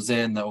storm comes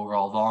in, the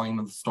overall volume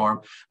of the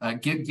storm,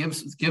 give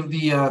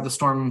the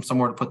storm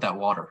somewhere to put that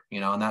water,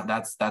 and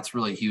that's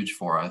really huge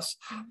for us.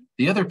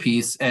 The other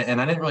piece,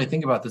 and I didn't really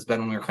think about this,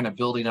 Ben, when we were kind of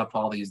building up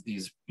all these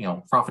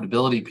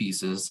profitability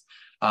pieces,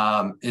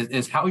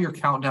 is how your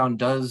countdown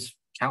does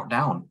count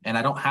down, and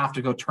I don't have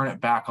to go turn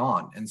it back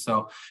on. And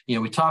so,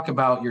 we talk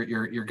about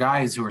your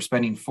guys who are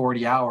spending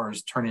 40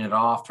 hours turning it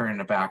off, turning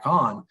it back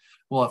on.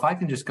 Well, if I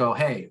can just go,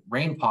 hey,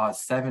 rain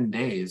pause 7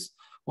 days,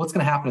 what's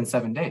going to happen in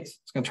 7 days?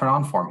 It's going to turn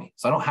on for me.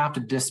 So I don't have to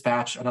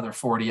dispatch another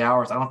 40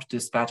 hours. I don't have to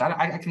dispatch.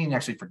 I can even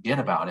actually forget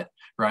about it,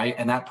 right?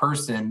 And that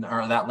person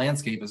or that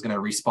landscape is going to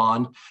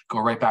respond, go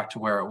right back to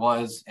where it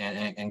was,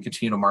 and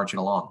continue to march it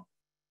along.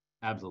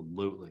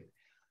 Absolutely.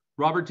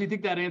 Robert, do you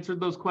think that answered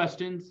those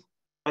questions?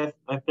 I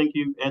think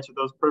you answered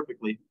those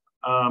perfectly.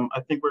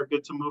 I think we're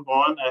good to move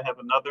on. I have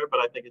another, but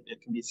I think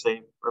it can be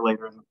saved for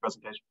later in the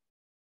presentation.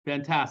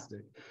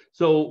 Fantastic.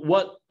 So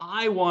what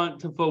I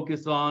want to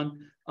focus on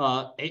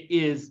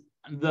is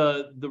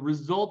the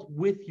result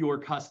with your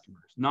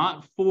customers,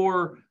 not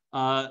for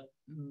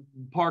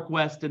Park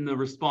West and the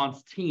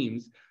response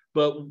teams,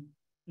 but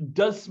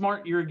does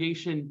smart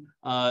irrigation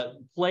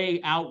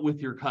play out with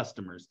your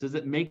customers? Does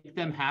it make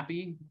them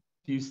happy?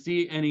 Do you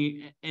see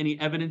any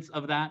evidence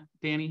of that,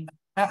 Danny?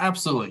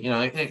 Absolutely.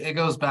 It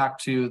goes back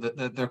to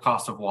their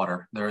cost of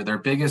water, their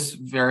biggest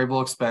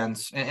variable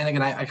expense. And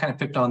again, I kind of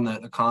picked on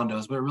the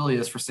condos, but it really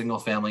is for single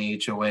family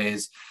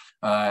HOAs,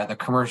 the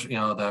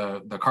commercial,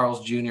 the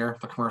Carl's Jr.,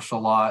 the commercial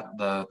lot,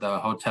 the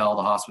hotel,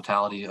 the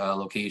hospitality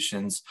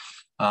locations.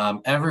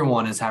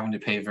 Everyone is having to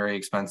pay very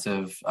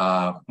expensive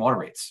water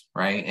rates,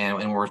 right?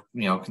 And we're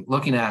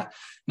looking at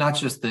not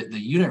just the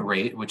unit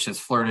rate, which has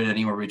flirted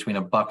anywhere between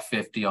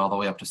 $1.50 all the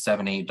way up to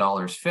 $7,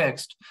 $8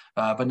 fixed,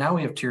 but now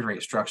we have tiered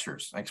rate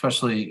structures.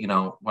 Especially,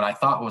 what I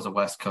thought was a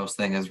West Coast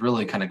thing has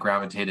really kind of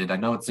gravitated. I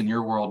know it's in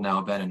your world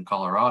now, Ben, in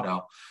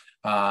Colorado.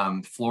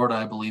 Florida,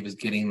 I believe, is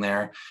getting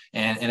there.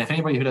 And if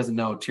anybody who doesn't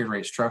know tiered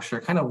rate structure,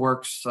 it kind of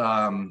works.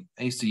 I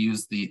used to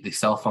use the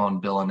cell phone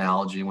bill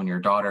analogy when your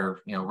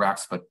daughter,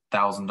 racks up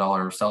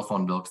 $1,000 cell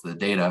phone bill to the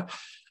data.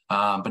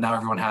 But now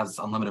everyone has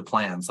unlimited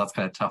plans. So that's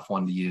kind of a tough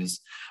one to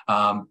use.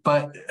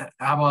 But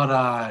how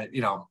about,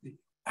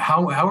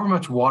 however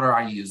much water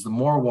I use, the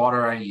more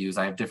water I use,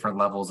 I have different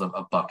levels of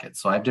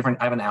buckets. So I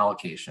have an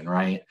allocation,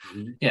 right?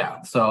 Mm-hmm.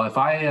 Yeah. So if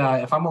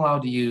I'm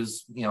allowed to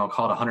use,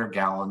 call it 100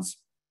 gallons,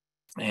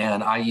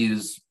 and I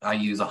use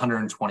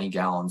 120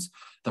 gallons.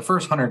 The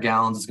first 100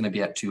 gallons is going to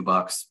be at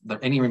 $2.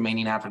 Any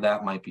remaining after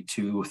that might be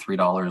 $2 or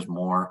 $3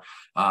 more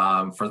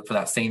for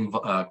that same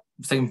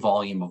same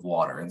volume of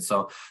water. And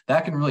so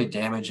that can really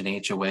damage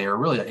an HOA or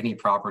really any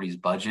property's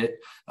budget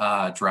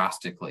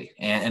drastically.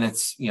 And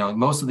it's,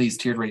 most of these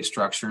tiered rate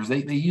structures,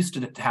 they used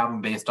to have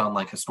them based on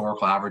like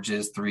historical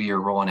averages, 3-year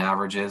rolling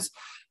averages.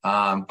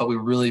 But we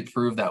really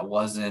proved that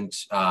wasn't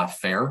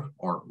fair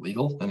or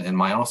legal, in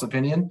my honest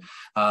opinion,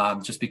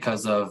 just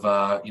because of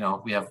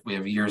we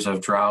have years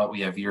of drought,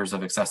 we have years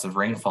of excessive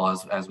rainfall,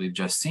 as we've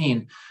just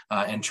seen,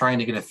 and trying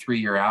to get a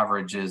 3-year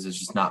average is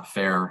just not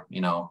fair,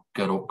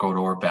 good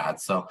or bad.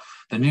 So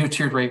the new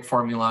tiered rate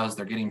formulas,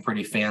 they're getting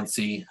pretty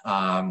fancy.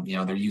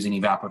 They're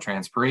using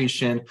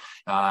evapotranspiration,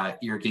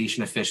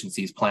 irrigation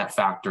efficiencies, plant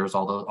factors,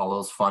 all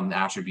those fun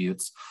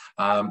attributes,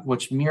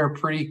 which mirror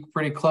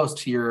pretty close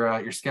to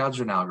your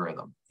scheduling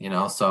algorithm.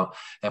 So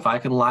if I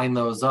can line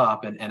those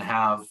up and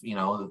have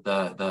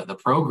the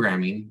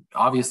programming,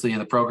 obviously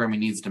the programming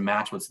needs to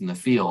match what's in the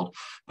field,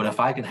 but if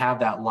I can have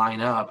that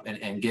line up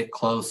and get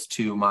close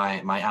to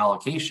my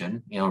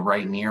allocation,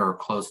 right near or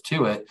close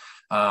to it,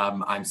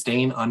 I'm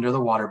staying under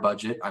the water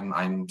budget,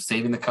 I'm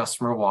saving the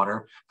customer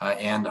water,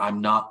 and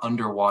I'm not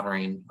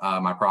underwatering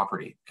my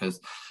property,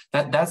 because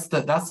that's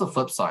the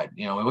flip side.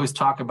 We always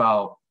talk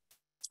about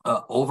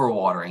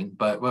overwatering,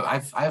 but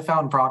I've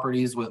found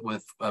properties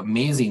with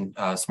amazing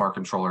smart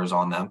controllers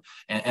on them,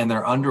 and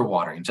they're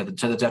underwatering to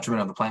the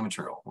detriment of the plant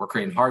material. We're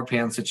creating hard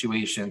pan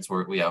situations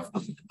where we have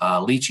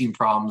leaching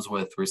problems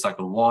with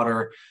recycled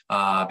water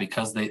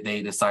because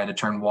they decide to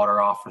turn water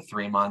off for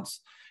 3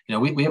 months.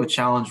 We have a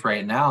challenge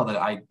right now that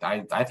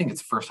I think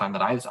it's the first time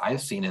that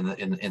I've seen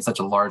in such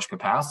a large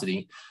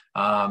capacity.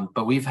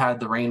 But we've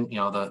had the rain,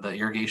 the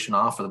irrigation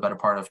off for the better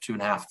part of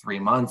 2.5-3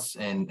 months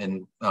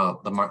in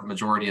the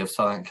majority of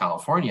Southern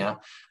California.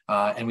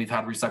 And we've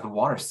had recycled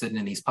water sitting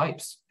in these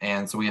pipes.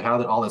 And so we've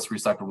had all this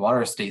recycled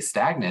water stay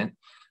stagnant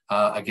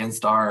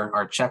against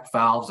our check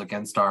valves,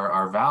 against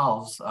our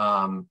valves.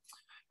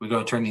 We go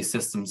to turn these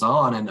systems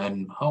on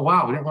and oh,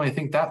 wow, we didn't really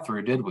think that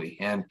through, did we?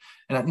 And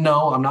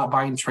no, I'm not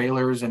buying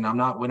trailers, and I'm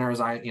not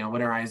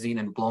winterizing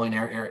and blowing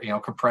air,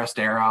 compressed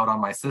air out on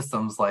my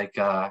systems like,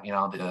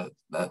 the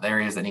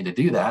areas that need to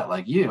do that,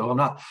 like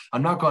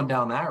I'm not going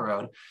down that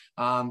road.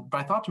 But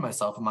I thought to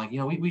myself, I'm like,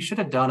 we should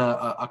have done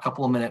a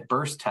couple of minute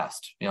burst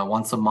test,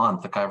 once a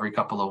month, like every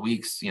couple of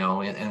weeks,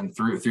 and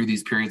through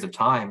these periods of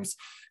times,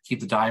 keep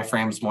the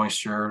diaphragms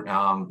moisture,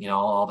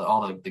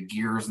 all the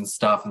gears and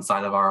stuff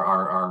inside of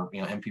our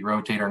MP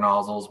rotator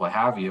nozzles, what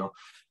have you.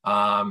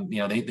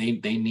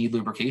 They need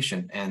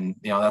lubrication, and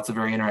that's a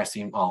very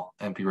interesting. Well,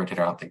 MP rotator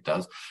I don't think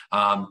does,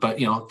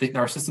 but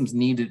our systems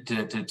need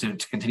to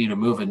continue to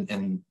move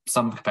in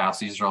some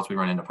capacities, or else we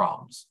run into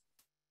problems.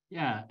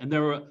 Yeah, and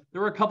there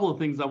were a couple of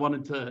things I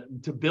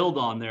wanted to build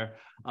on there.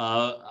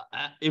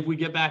 If we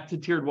get back to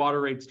tiered water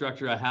rate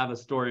structure, I have a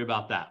story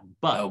about that.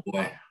 But oh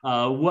boy,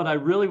 what I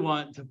really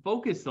want to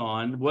focus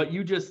on, what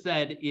you just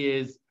said,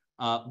 is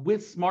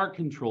with smart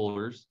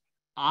controllers,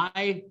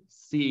 I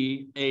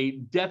see a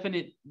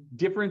definite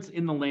difference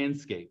in the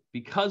landscape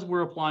because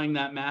we're applying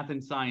that math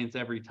and science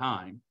every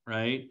time,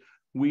 right?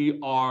 We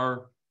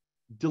are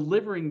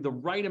delivering the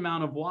right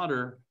amount of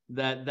water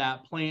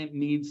that plant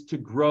needs to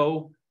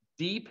grow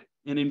deep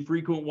and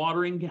infrequent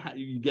watering.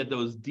 You get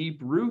those deep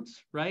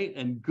roots, right?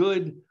 And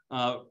good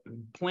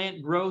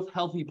plant growth,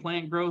 healthy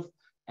plant growth,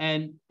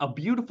 and a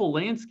beautiful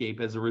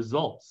landscape as a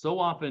result. So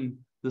often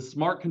the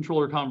smart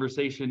controller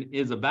conversation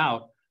is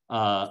about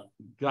kind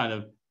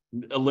of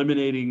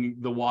eliminating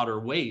the water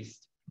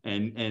waste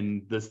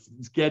and the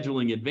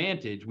scheduling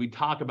advantage. We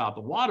talk about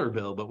the water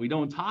bill, but we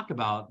don't talk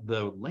about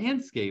the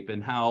landscape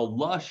and how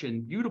lush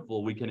and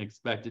beautiful we can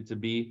expect it to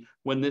be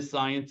when this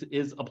science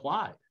is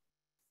applied.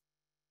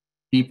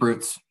 Deep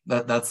roots,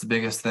 that's the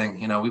biggest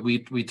thing.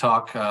 We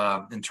talk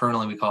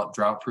internally, we call it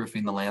drought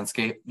proofing the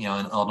landscape,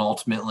 and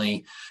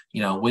ultimately,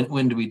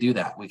 when do we do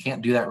that? We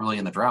can't do that really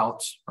in the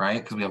droughts,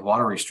 right? Because we have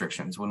water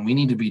restrictions. When we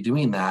need to be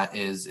doing that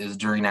is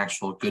during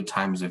actual good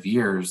times of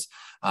years,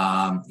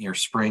 your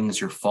springs,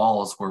 your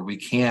falls, where we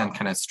can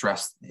kind of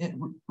stress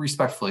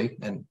respectfully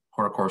and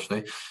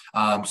horticulturally,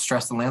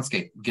 stress the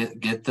landscape,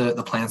 get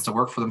the plants to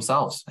work for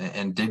themselves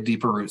and dig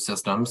deeper root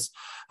systems.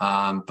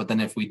 But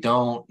then if we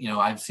don't,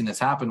 I've seen this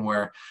happen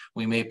where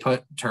we may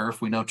put turf,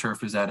 we know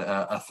turf is at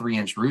a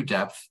 3-inch root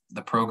depth,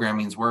 the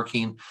programming is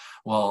working.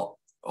 Well,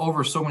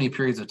 over so many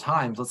periods of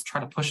times, let's try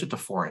to push it to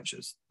 4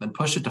 inches, then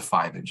push it to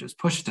 5 inches,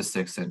 push it to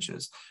 6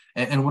 inches.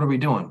 And what are we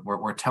doing?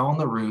 We're telling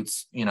the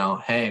roots,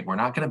 hey, we're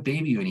not going to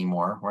baby you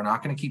anymore. We're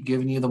not going to keep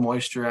giving you the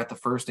moisture at the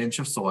first inch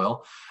of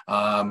soil.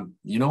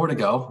 You know where to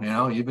go.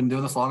 You've been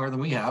doing this longer than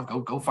we have.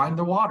 Go find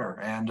the water.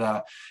 And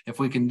if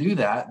we can do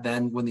that,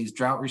 then when these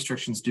drought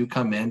restrictions do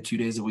come in 2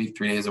 days a week,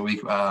 3 days a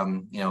week,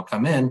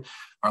 come in,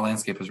 our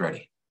landscape is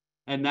ready.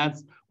 And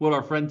that's what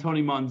our friend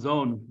Tony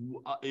Monzon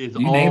is.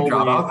 You name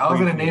drop. I was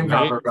going to name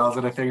drop her, but I was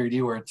going to figure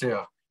you were too.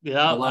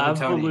 Yeah,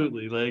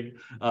 absolutely. Like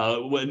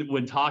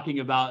when talking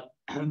about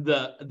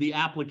the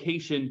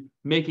application,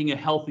 making a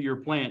healthier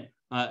plant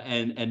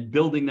and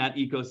building that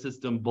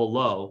ecosystem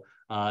below,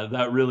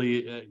 that really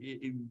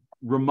it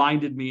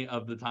reminded me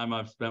of the time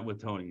I've spent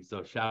with Tony.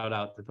 So shout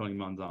out to Tony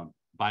Monzon.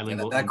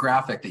 bilingual. That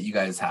graphic that you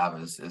guys have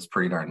is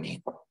pretty darn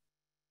neat.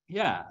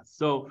 Yeah.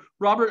 So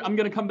Robert, I'm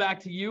going to come back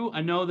to you.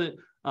 I know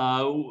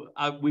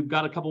that we've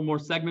got a couple more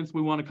segments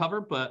we want to cover,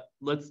 but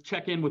let's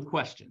check in with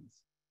questions.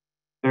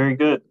 Very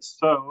good.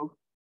 So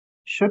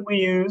should we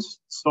use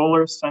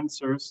solar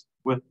sensors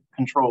with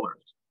controllers?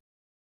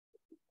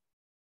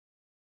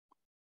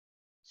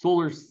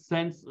 Solar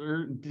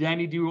sensor,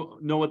 Danny, do you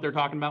know what they're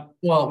talking about?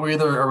 Well,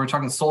 are we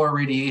talking solar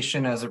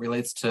radiation as it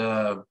relates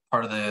to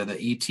part of the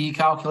ET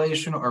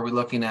calculation, or are we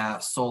looking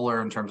at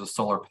solar in terms of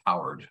solar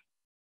powered?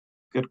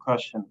 Good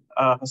question.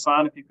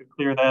 Hassan, if you could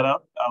clear that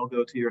up, I'll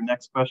go to your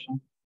next question.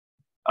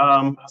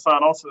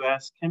 Hassan also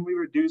asked, can we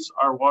reduce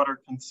our water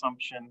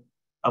consumption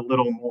a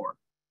little more?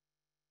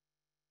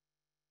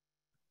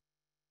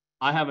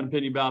 I have an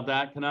opinion about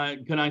that. Can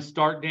I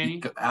start,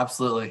 Danny?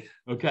 Absolutely.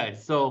 Okay,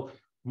 so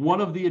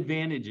one of the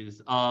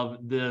advantages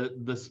of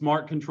the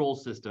smart control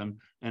system,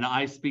 and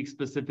I speak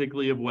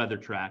specifically of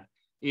WeatherTRAK,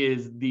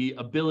 is the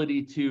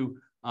ability to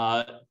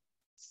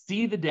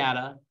see the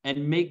data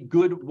and make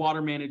good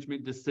water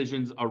management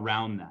decisions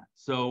around that.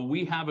 So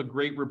we have a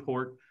great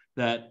report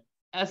that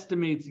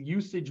estimates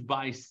usage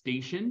by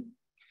station.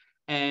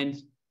 And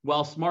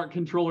while smart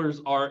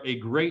controllers are a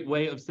great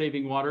way of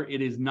saving water, it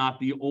is not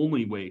the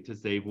only way to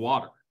save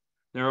water.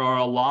 There are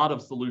a lot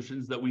of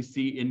solutions that we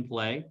see in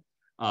play.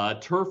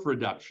 Turf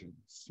reduction,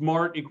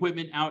 smart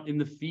equipment out in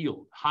the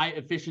field, high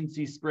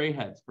efficiency spray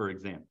heads, for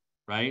example,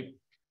 right?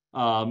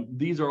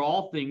 These are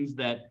all things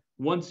that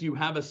once you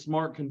have a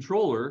smart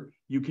controller,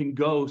 you can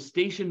go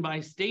station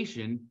by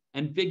station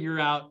and figure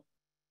out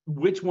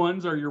which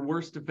ones are your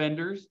worst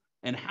offenders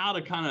and how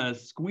to kind of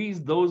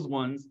squeeze those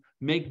ones,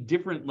 make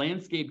different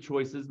landscape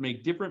choices,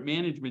 make different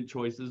management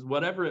choices,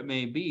 whatever it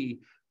may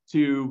be,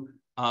 to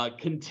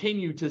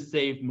continue to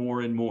save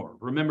more and more.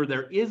 Remember,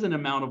 there is an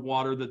amount of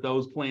water that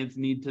those plants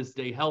need to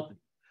stay healthy.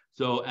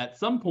 So at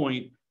some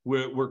point,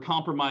 we're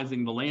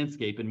compromising the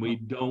landscape, and we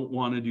don't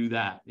want to do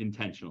that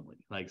intentionally.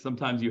 Like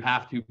sometimes you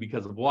have to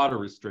because of water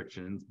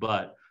restrictions,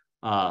 but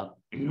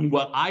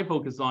what I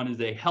focus on is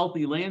a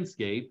healthy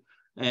landscape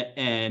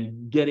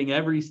and getting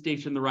every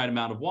station the right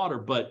amount of water,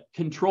 but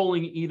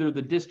controlling either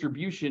the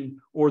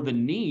distribution or the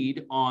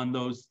need on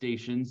those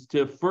stations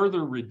to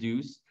further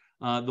reduce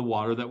the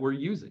water that we're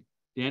using.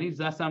 Danny, does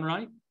that sound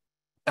right?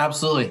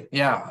 Absolutely.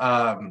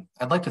 Yeah.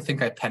 I'd like to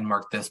think I pen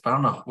marked this, but I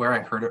don't know where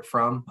I heard it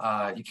from.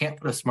 You can't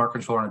put a smart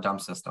controller in a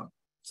dump system.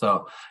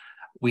 So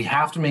we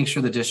have to make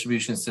sure the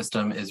distribution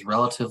system is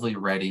relatively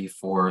ready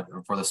for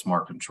the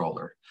smart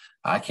controller.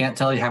 I can't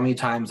tell you how many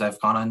times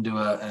I've gone onto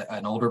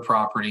an older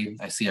property.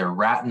 I see a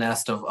rat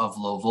nest of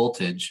low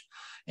voltage,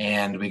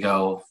 and we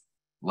go,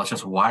 let's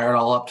just wire it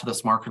all up to the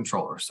smart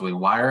controller. So we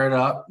wire it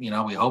up. We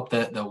hope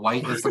that the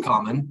white is the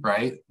common,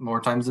 right?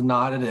 More times than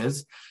not, it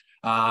is.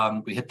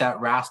 We hit that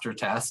raster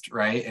test,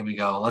 right? And we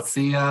go, let's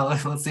see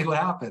what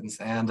happens.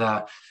 And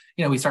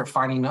we start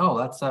finding,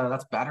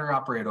 that's battery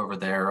operated over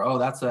there. Oh,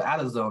 that's an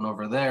AdaZone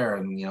over there.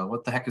 And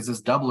what the heck is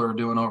this doubler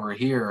doing over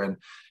here? And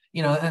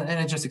and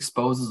it just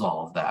exposes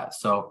all of that.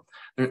 So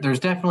there's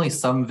definitely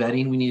some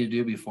vetting we need to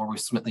do before we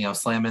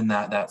slam in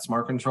that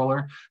smart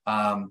controller.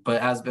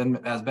 But as Ben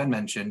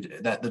mentioned,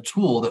 that the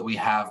tool that we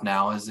have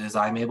now is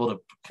I'm able to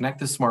connect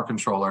this smart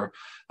controller,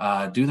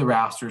 do the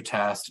raster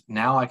test.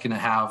 Now I can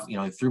have,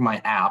 through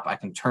my app, I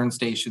can turn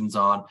stations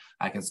on.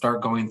 I can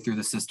start going through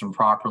the system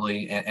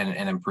properly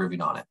and improving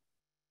on it.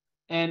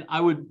 And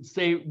I would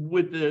say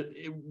with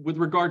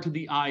regard to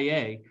the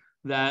IA,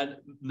 that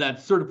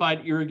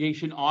certified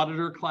irrigation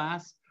auditor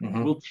class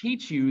will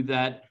teach you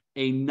that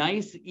a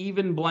nice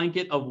even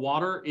blanket of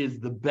water is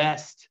the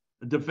best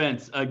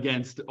defense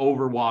against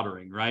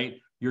overwatering, right?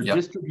 Your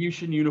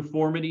distribution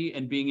uniformity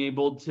and being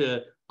able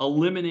to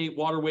eliminate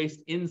water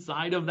waste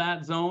inside of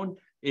that zone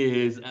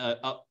is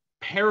a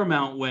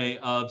paramount way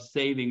of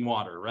saving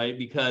water, right?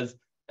 Because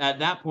at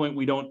that point,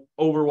 we don't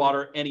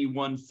overwater any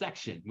one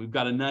section. We've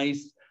got a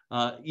nice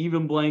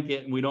even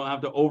blanket, and we don't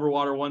have to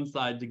overwater one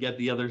side to get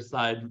the other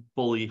side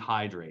fully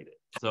hydrated.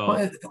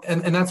 So,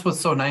 and that's what's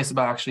so nice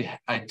about actually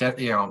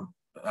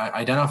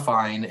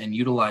identifying and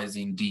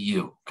utilizing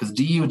DU, because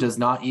DU does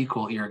not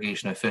equal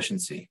irrigation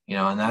efficiency.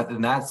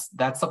 And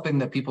that's something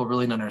that people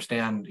really don't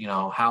understand.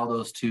 How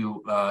those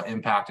two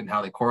impact and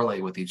how they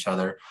correlate with each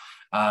other.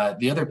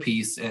 The other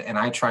piece, and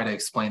I try to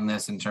explain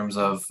this in terms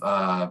of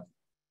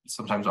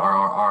sometimes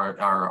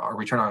our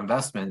return on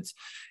investments,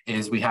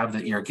 is we have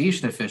the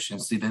irrigation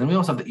efficiency, then we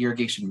also have the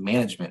irrigation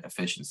management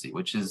efficiency,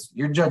 which is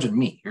you're judging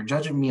me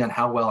on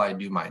how well I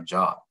do my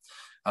job.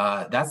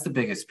 That's the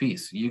biggest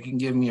piece. You can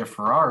give me a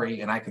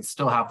Ferrari and I can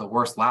still have the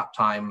worst lap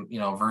time,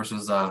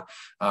 versus a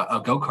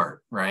go-kart,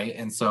 right?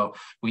 And so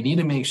we need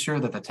to make sure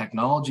that the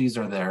technologies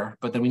are there,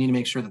 but then we need to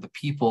make sure that the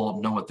people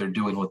know what they're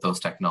doing with those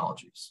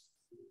technologies.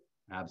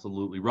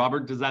 Absolutely.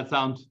 Robert, does that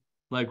sound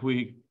like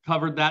we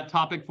covered that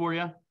topic for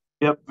you?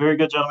 Yep, very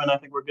good, gentlemen. I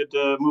think we're good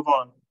to move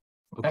on.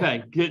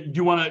 Okay. Do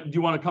you want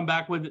to come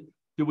back with?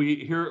 Do we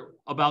hear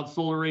about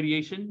solar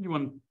radiation? You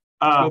want to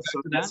go back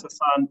to that?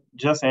 Hassan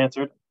just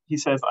answered. He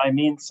says, I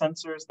mean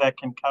sensors that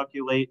can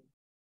calculate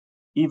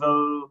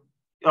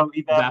Oh,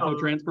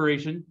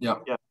 evapotranspiration.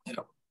 Yep. Yeah.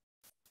 Yep.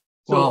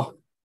 So, Well,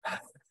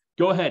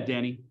 go ahead,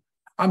 Danny.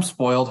 I'm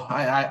spoiled.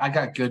 I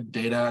got good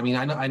data. I mean,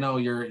 I know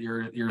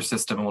your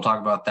system, and we'll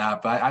talk about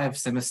that. But I have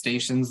CIMA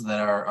stations that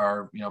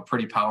are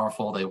pretty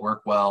powerful. They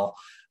work well,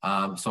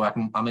 so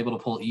I'm able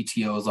to pull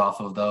ETOs off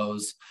of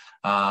those.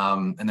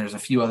 And there's a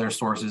few other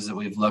sources that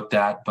we've looked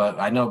at. But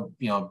I know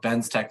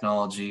Ben's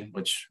technology,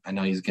 which I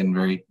know he's getting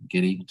very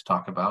giddy to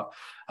talk about,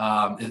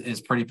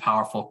 is pretty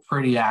powerful,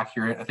 pretty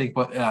accurate. I think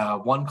what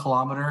 1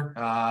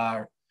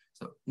 kilometer.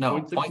 So no,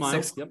 0.6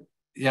 miles.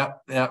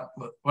 Yep. Yep.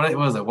 What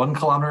was it? 1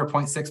 kilometer,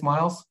 0.6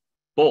 miles?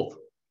 Both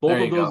there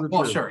of you those go. are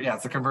Well, true. sure. Yeah,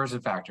 it's a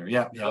conversion factor.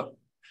 Yep.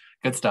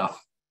 Good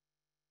stuff.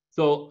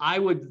 So I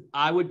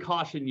would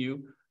caution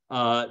you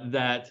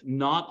that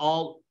not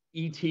all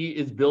ET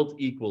is built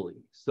equally.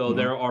 So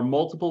there are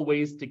multiple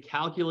ways to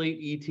calculate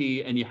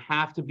ET, and you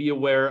have to be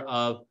aware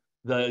of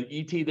the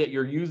ET that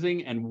you're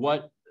using and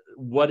what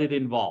it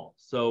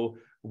involves. So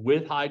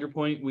with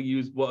HydroPoint, we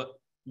use what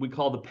we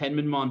call the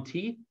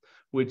Penman-Monteith,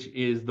 which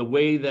is the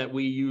way that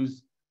we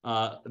use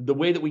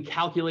we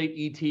calculate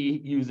ET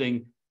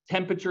using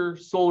temperature,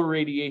 solar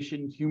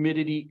radiation,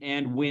 humidity,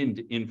 and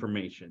wind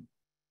information.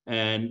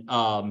 And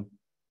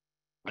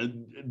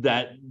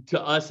that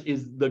to us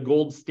is the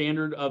gold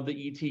standard of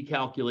the ET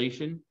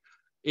calculation.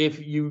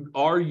 If you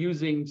are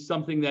using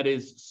something that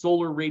is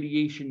solar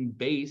radiation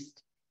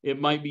based, it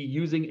might be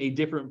using a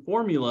different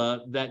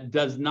formula that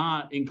does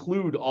not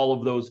include all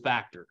of those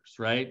factors,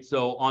 right?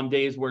 So on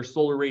days where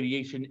solar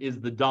radiation is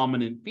the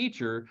dominant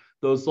feature,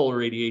 those solar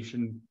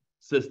radiation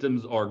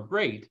systems are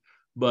great.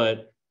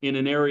 But in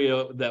an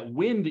area that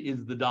wind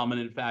is the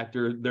dominant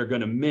factor, they're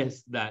going to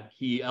miss that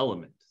key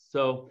element.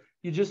 So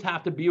you just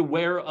have to be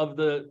aware of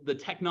the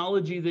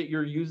technology that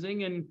you're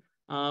using and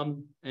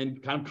kind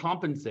of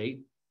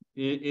compensate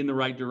in the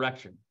right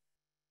direction.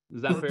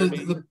 Is that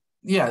fair?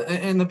 Yeah,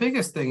 and the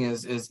biggest thing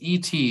is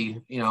ET,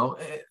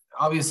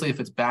 obviously if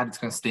it's bad, it's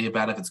going to stay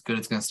bad. If it's good,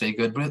 it's going to stay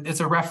good, but it's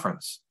a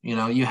reference.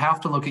 You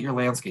have to look at your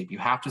landscape. You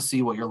have to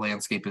see what your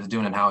landscape is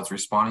doing and how it's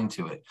responding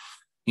to it.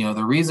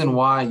 The reason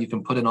why you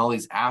can put in all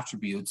these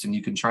attributes and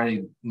you can try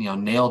to,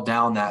 nail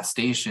down that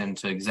station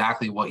to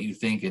exactly what you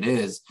think it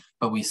is,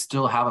 but we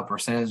still have a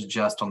percentage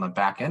just on the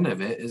back end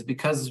of it is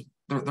because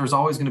there's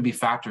always going to be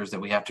factors that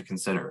we have to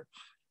consider.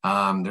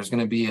 There's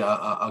going to be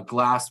a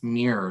glass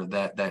mirror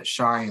that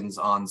shines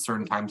on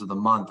certain times of the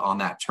month on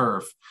that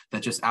turf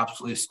that just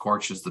absolutely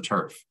scorches the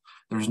turf.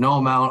 There's no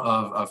amount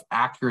of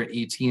accurate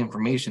ET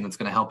information that's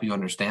going to help you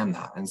understand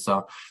that. And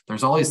so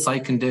there's always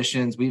site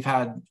conditions. We've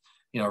had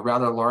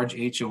rather large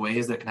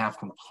HOAs that can have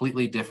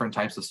completely different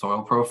types of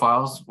soil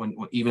profiles when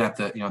even at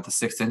the the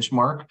 6-inch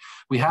mark.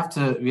 We have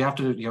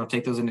to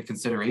take those into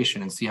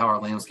consideration and see how our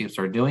landscapes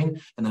are doing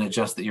and then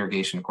adjust the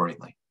irrigation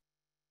accordingly.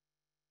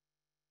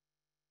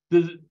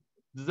 Does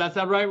that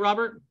sound right,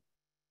 Robert?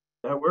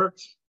 That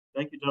works.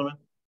 Thank you, gentlemen.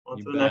 On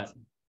to the next.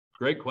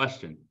 Great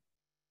question.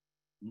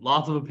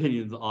 Lots of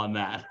opinions on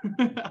that.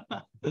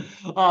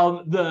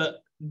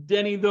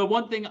 Denny, the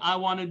one thing I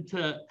wanted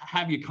to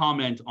have you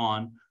comment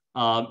on,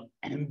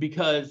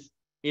 because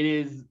it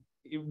is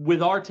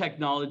with our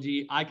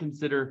technology, I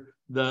consider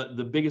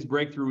the biggest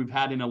breakthrough we've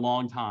had in a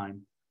long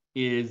time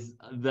is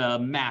the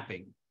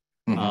mapping.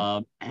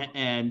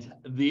 And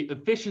the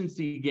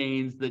efficiency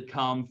gains that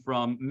come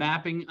from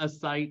mapping a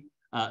site.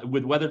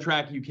 With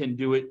WeatherTRAK, you can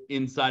do it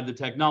inside the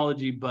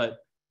technology, but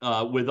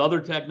with other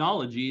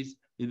technologies,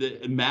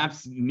 the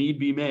maps need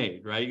be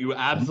made, right?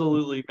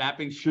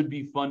 Mapping should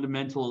be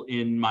fundamental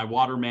in my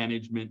water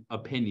management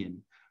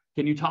opinion.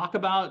 Can you talk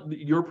about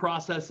your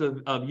process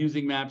of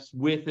using maps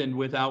with and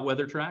without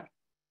WeatherTRAK?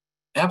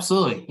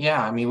 Absolutely.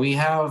 Yeah. I mean, we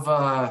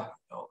have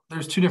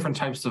there's two different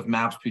types of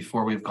maps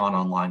before we've gone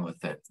online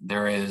with it.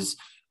 There is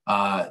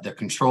the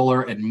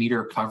controller and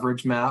meter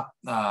coverage map,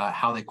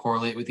 how they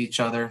correlate with each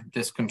other.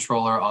 This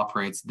controller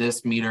operates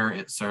this meter,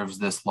 it serves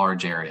this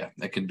large area.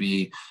 It could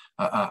be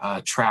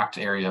a tract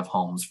area of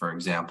homes, for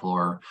example,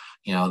 or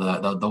the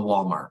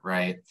Walmart,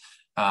 right?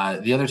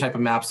 The other type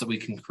of maps that we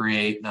can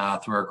create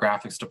through our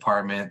graphics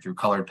department, through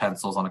colored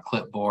pencils on a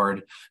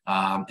clipboard,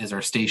 is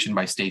our station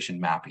by station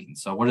mapping.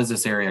 So what does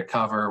this area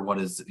cover? What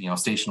does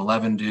station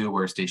 11 do?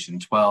 Where's station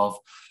 12?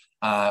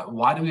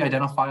 Why do we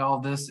identify all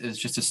of this? Is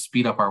just to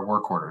speed up our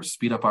work orders,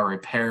 speed up our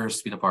repairs,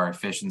 speed up our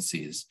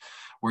efficiencies.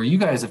 Where you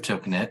guys have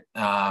taken it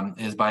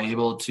is by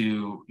able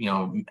to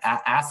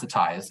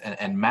acetize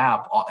and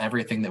map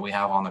everything that we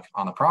have on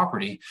the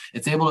property.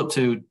 It's able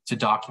to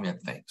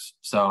document things.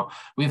 So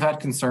we've had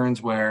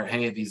concerns where,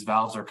 hey, these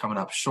valves are coming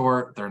up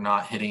short, they're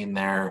not hitting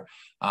their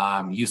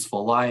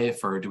useful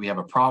life, or do we have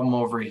a problem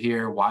over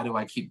here? Why do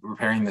I keep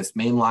repairing this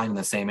main line in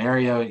the same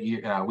area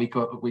week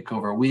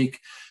over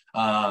week?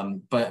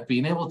 But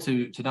being able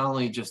to not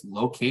only just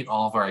locate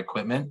all of our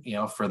equipment,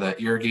 for the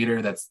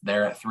irrigator that's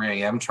there at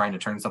 3 a.m. trying to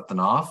turn something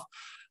off,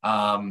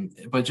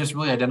 but just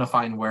really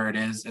identifying where it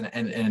is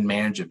and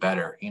manage it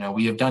better. You know,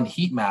 we have done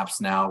heat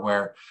maps now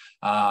where,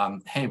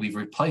 hey, we've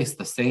replaced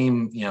the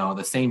same,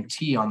 the same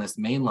T on this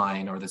main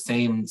line or the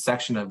same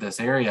section of this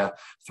area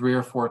 3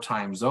 or 4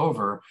 times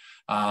over.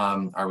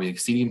 Are we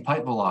exceeding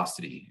pipe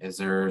velocity? Is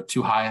there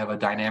too high of a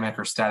dynamic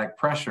or static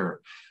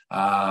pressure?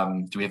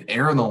 Do we have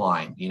air in the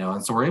line?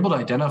 And so we're able to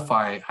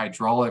identify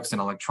hydraulics and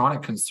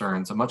electronic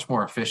concerns much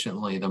more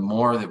efficiently the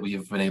more that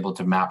we've been able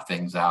to map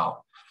things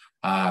out.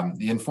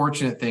 The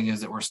unfortunate thing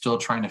is that we're still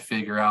trying to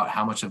figure out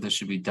how much of this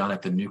should be done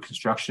at the new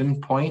construction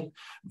point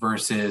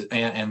versus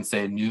and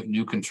say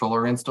new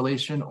controller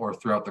installation or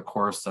throughout the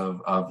course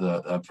of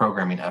the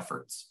programming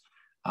efforts.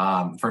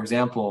 For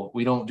example,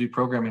 we don't do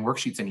programming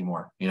worksheets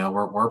anymore.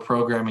 We're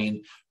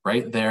programming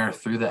right there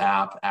through the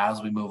app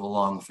as we move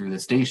along through the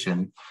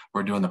station.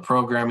 We're doing the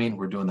programming,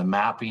 we're doing the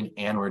mapping,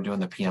 and we're doing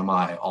the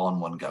PMI all in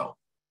one go.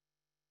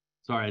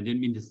 Sorry, I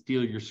didn't mean to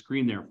steal your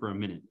screen there for a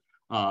minute.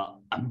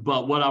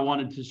 But what I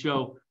wanted to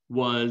show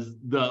was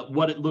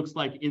what it looks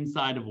like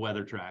inside of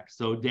WeatherTRAK.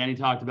 So Danny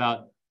talked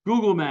about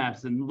Google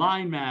Maps and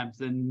line maps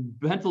and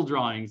pencil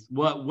drawings.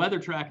 What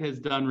WeatherTRAK has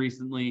done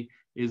recently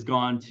is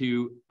gone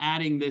to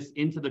adding this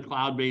into the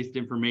cloud-based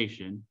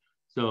information.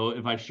 So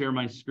if I share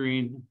my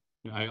screen,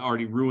 I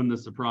already ruined the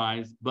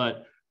surprise,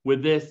 but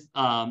with this,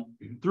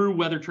 through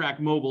WeatherTRAK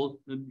Mobile,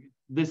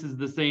 this is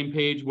the same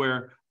page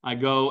where I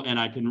go and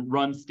I can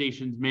run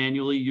stations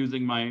manually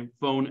using my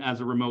phone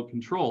as a remote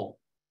control.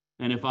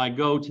 And if I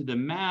go to the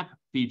map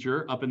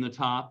feature up in the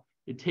top,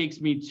 it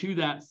takes me to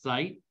that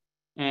site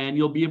and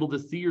you'll be able to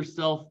see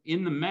yourself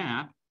in the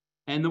map.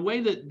 And the way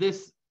that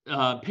this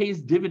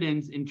pays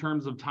dividends in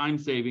terms of time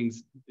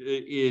savings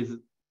is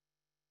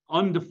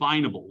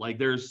undefinable. Like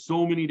there's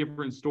so many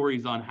different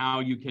stories on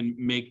how you can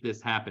make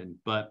this happen.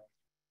 But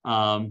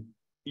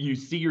you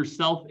see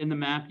yourself in the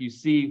map, you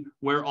see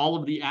where all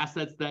of the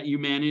assets that you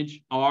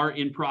manage are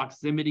in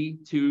proximity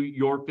to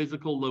your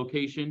physical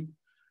location.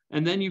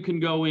 And then you can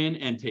go in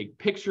and take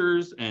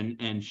pictures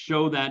and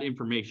show that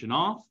information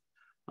off,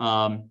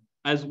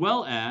 as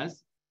well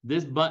as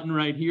this button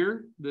right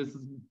here, this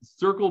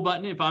circle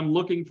button. If I'm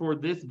looking for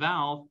this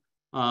valve,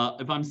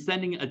 if I'm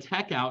sending a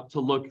tech out to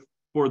look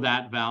for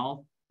that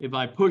valve, if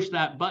I push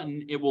that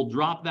button, it will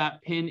drop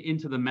that pin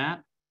into the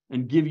map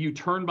and give you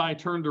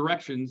turn-by-turn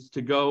directions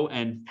to go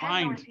and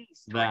find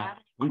that.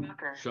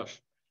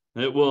 Shush.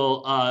 It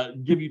will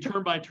give you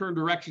turn-by-turn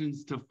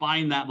directions to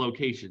find that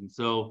location.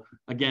 So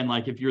again,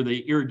 like if you're the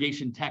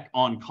irrigation tech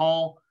on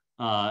call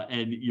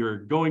and you're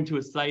going to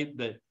a site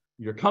that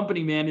your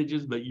company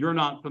manages, but you're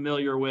not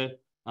familiar with,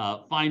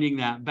 finding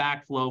that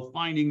backflow,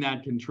 finding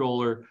that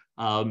controller,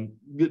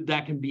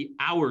 that can be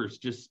hours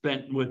just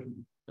spent with.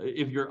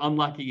 If you're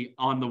unlucky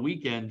on the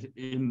weekend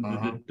in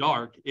the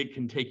dark, it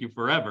can take you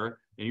forever.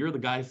 And you're the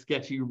guy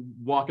sketchy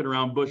walking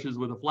around bushes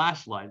with a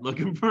flashlight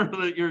looking for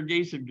the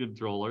irrigation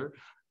controller.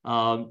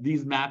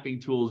 These mapping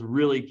tools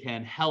really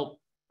can help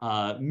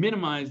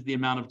minimize the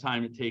amount of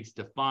time it takes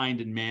to find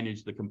and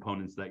manage the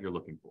components that you're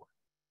looking for.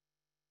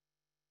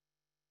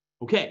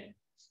 Okay,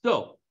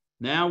 so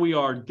now we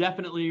are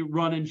definitely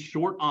running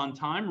short on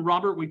time.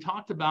 Robert, we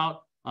talked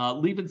about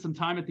leaving some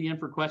time at the end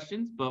for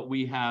questions, but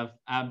we have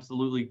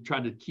absolutely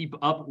tried to keep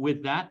up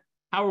with that.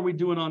 How are we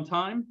doing on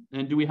time?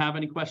 And do we have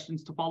any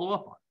questions to follow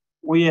up on?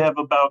 We have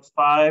about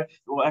 5,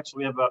 well, actually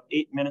we have about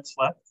 8 minutes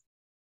left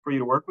for you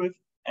to work with.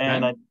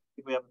 And okay. I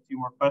think we have a few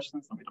more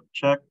questions. Let me double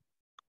check.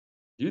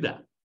 Do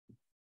that.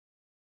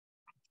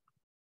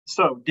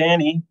 So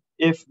Danny,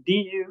 if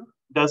DU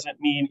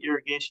doesn't mean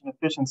irrigation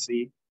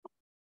efficiency,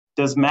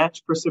 does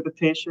match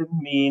precipitation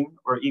mean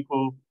or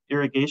equal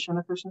irrigation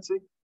efficiency?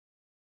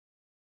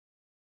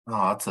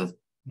 Oh,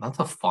 that's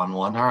a fun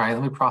one. All right,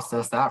 let me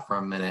process that for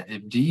a minute.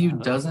 If DU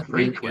doesn't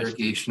mean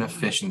irrigation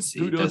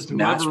efficiency, does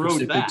match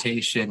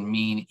precipitation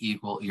mean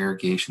equal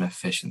irrigation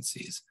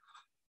efficiencies?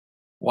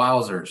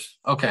 Wowzers.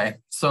 Okay,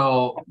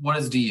 so what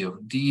is DU?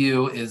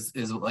 DU is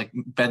like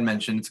Ben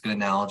mentioned, it's a good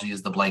analogy,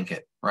 is the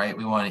blanket, right?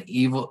 We want an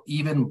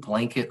even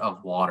blanket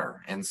of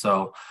water. And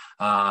so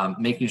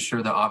making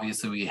sure that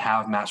obviously we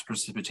have matched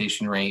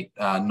precipitation rate,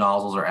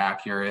 nozzles are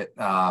accurate,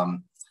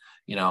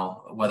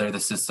 whether the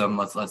system,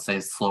 let's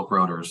say slope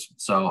rotors.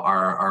 So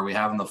are we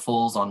having the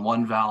fulls on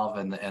one valve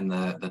and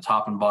the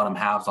top and bottom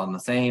halves on the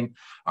same?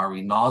 Are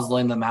we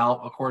nozzling them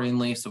out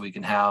accordingly so we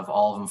can have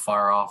all of them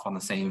fire off on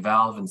the same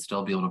valve and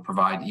still be able to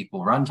provide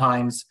equal run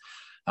times?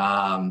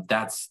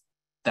 That's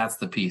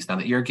the piece. Now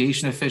the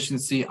irrigation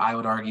efficiency, I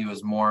would argue,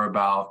 is more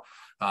about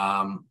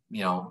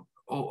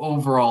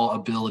overall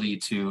ability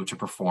to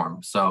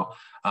perform. So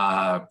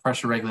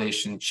pressure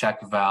regulation,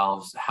 check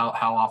valves,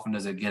 how often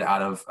does it get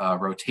out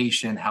of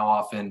rotation? How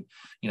often,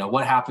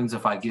 what happens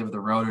if I give the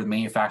rotor, the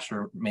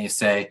manufacturer may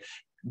say,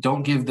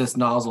 don't give this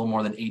nozzle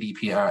more than 80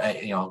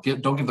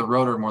 don't give the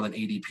rotor more than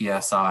 80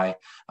 PSI,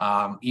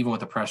 even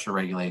with the pressure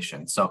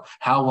regulation. So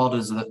how well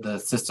does the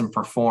system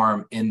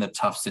perform in the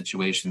tough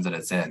situations that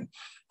it's in?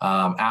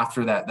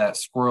 After that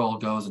squirrel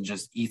goes and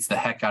just eats the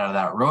heck out of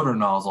that rotor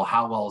nozzle,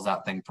 how well does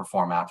that thing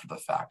perform after the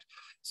fact?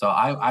 So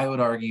I would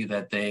argue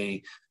that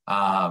they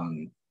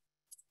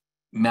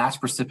Match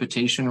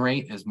precipitation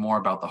rate is more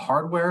about the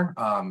hardware,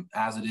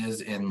 as it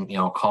is in,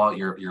 call it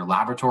your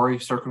laboratory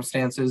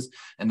circumstances.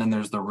 And then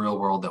there's the real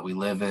world that we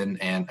live in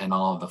and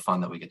all of the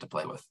fun that we get to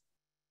play with.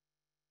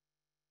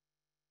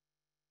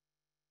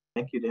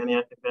 Thank you, Danny.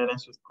 I think that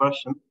answers the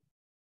question.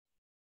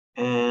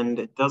 And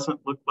it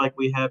doesn't look like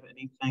we have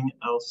anything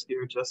else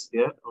here just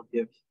yet. I'll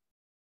give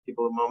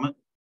people a moment.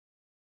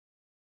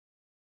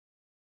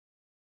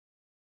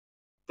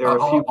 There are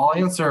I'll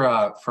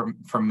answer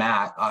from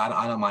Matt.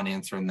 I don't mind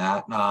answering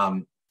that.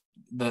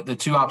 The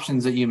two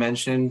options that you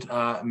mentioned,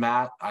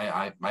 Matt,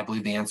 I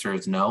believe the answer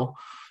is no.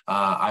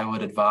 I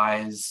would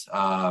advise,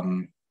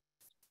 I'm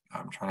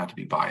trying not to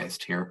be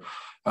biased here.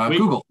 Wait,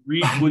 Google.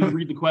 Will you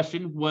read the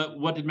question?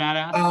 What did Matt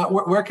ask?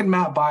 Where can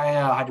Matt buy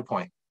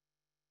HydroPoint?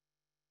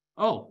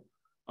 Oh,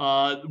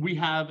 we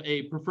have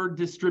a preferred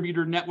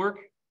distributor network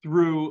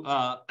through,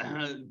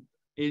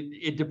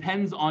 it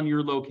depends on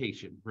your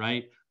location,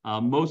 right?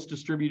 Most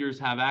distributors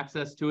have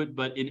access to it,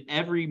 but in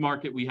every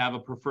market we have a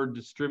preferred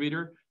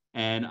distributor,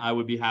 and I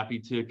would be happy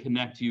to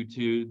connect you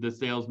to the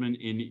salesman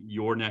in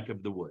your neck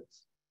of the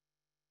woods.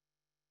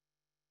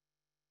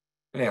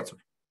 Good answer.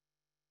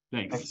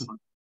 Thanks. Excellent.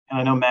 And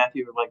I know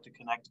Matthew would like to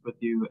connect with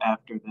you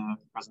after the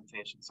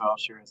presentation, so I'll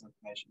share his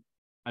information.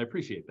 I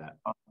appreciate that.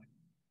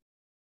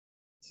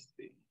 Let's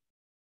see.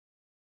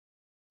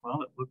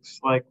 Well, it looks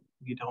like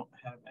we don't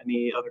have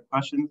any other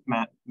questions.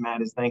 Matt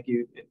says thank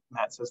you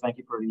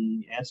for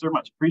the answer.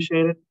 Much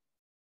appreciated.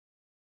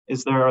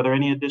 Are there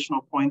any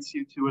additional points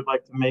you two would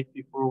like to make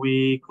before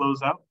we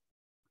close out?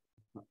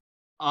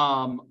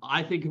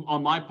 I think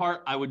on my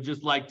part, I would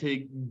just like to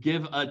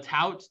give a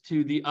tout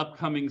to the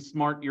upcoming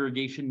Smart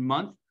Irrigation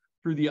Month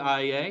through the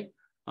IEA.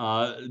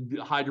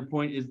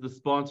 HydroPoint is the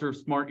sponsor of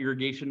Smart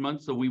Irrigation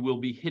Month, so we will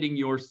be hitting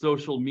your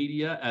social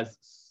media as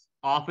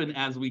often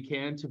as we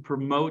can to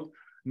promote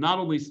not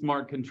only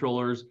smart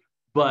controllers,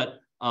 but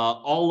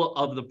all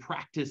of the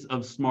practice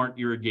of smart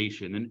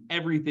irrigation and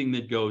everything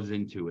that goes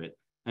into it.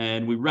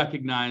 And we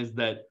recognize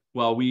that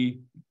while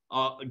we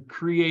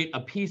create a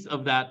piece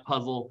of that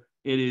puzzle,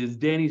 it is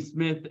Danny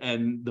Smith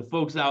and the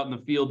folks out in the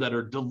field that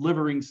are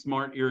delivering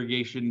smart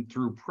irrigation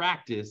through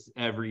practice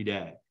every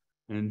day.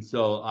 And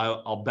so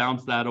I'll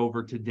bounce that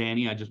over to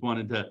Danny. I just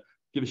wanted to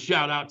give a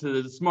shout out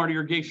to the Smart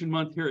Irrigation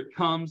Month. Here it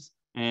comes,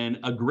 and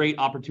a great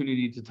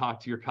opportunity to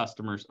talk to your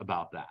customers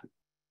about that.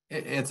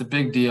 It's a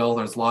big deal.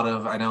 There's a lot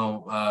of, I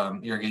know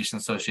Irrigation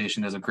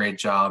Association does a great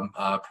job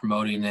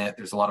promoting it.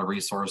 There's a lot of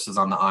resources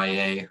on the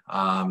IA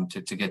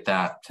to get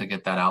that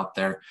out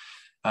there.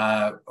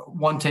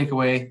 One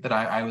takeaway that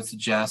I would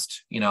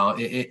suggest,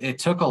 it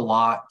took a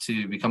lot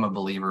to become a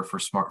believer for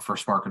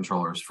smart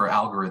controllers, for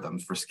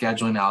algorithms, for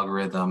scheduling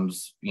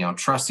algorithms,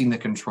 trusting the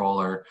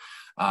controller,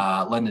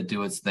 letting it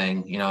do its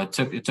thing.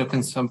 It took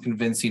some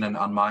convincing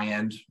on my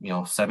end,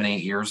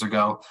 7-8 years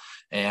ago.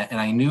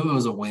 And I knew it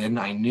was a win.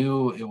 I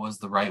knew it was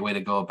the right way to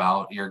go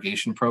about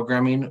irrigation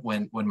programming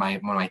when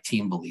my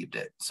team believed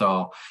it.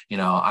 So,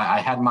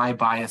 I had my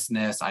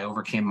biasness, I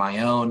overcame my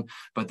own,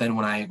 but then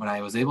when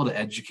I was able to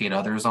educate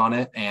others on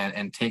it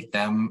and take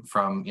them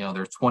from,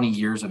 their 20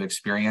 years of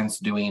experience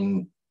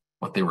doing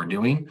what they were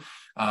doing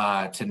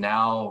to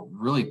now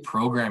really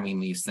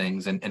programming these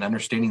things and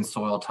understanding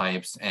soil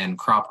types and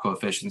crop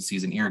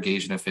coefficiencies and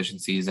irrigation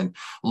efficiencies and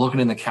looking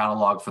in the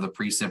catalog for the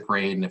precip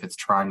rate and if it's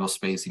triangle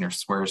spacing or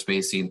square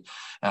spacing,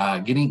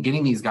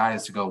 getting these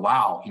guys to go,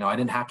 wow, I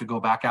didn't have to go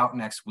back out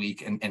next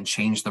week and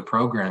change the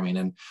programming.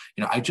 And,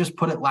 I just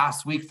put it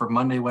last week for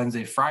Monday,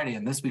 Wednesday, Friday,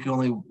 and this week it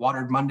only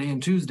watered Monday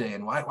and Tuesday.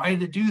 And why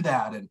did it do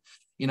that? And,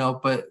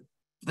 but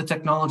the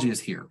technology is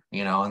here,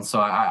 and so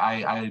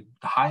I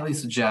highly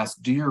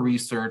suggest do your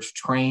research,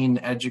 train,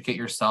 educate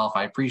yourself.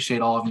 I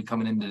appreciate all of you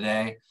coming in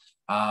today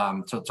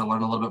to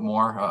learn a little bit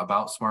more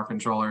about smart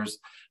controllers.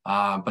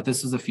 But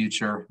this is the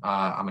future.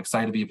 I'm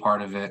excited to be a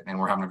part of it, and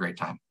we're having a great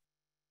time.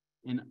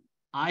 And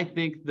I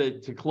think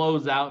that to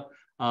close out,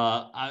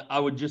 I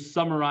would just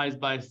summarize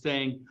by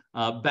saying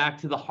back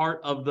to the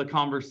heart of the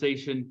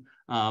conversation,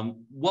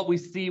 what we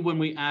see when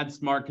we add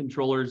smart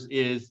controllers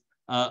is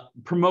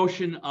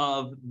promotion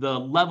of the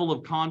level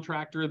of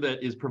contractor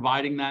that is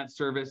providing that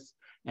service.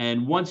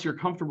 And once you're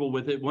comfortable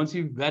with it, once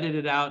you've vetted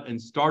it out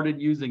and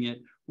started using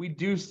it, we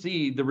do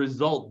see the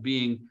result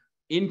being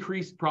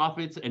increased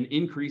profits and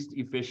increased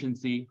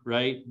efficiency,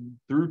 right?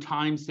 Through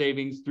time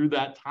savings, through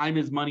that time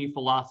is money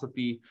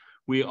philosophy,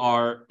 we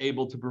are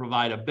able to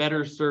provide a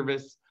better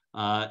service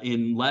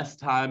in less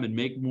time and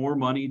make more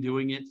money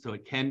doing it. So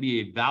it can be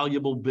a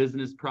valuable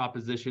business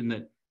proposition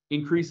that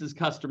increases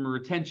customer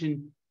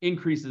retention,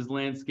 increases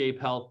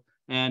landscape health,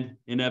 and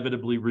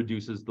inevitably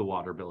reduces the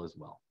water bill as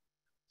well.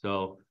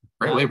 So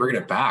great way of bringing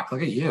it back.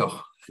 Look at you.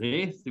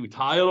 See, we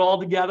tie it all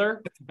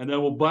together, and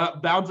then we'll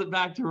bounce it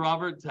back to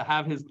Robert to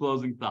have his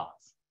closing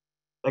thoughts.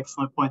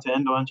 Excellent point to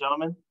end on,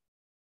 gentlemen.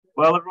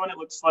 Well, everyone, it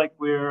looks like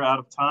we're out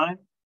of time.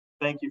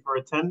 Thank you for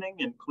attending,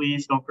 and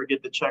please don't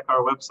forget to check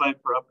our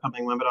website for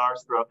upcoming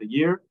webinars throughout the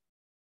year.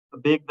 A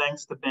big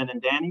thanks to Ben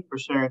and Danny for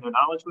sharing their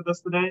knowledge with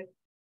us today,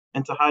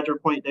 and to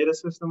HydroPoint Data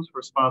Systems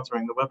for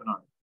sponsoring the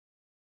webinar.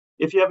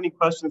 If you have any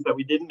questions that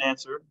we didn't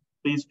answer,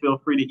 please feel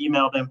free to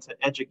email them to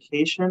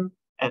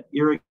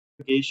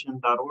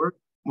education@irrigation.org.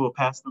 We'll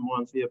pass them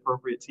on to the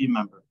appropriate team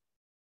member.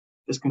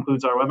 This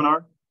concludes our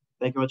webinar.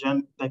 Thank you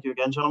again,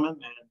 gentlemen,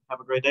 and have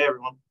a great day,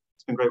 everyone.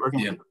 It's been great working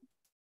with you.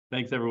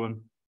 Thanks,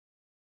 everyone.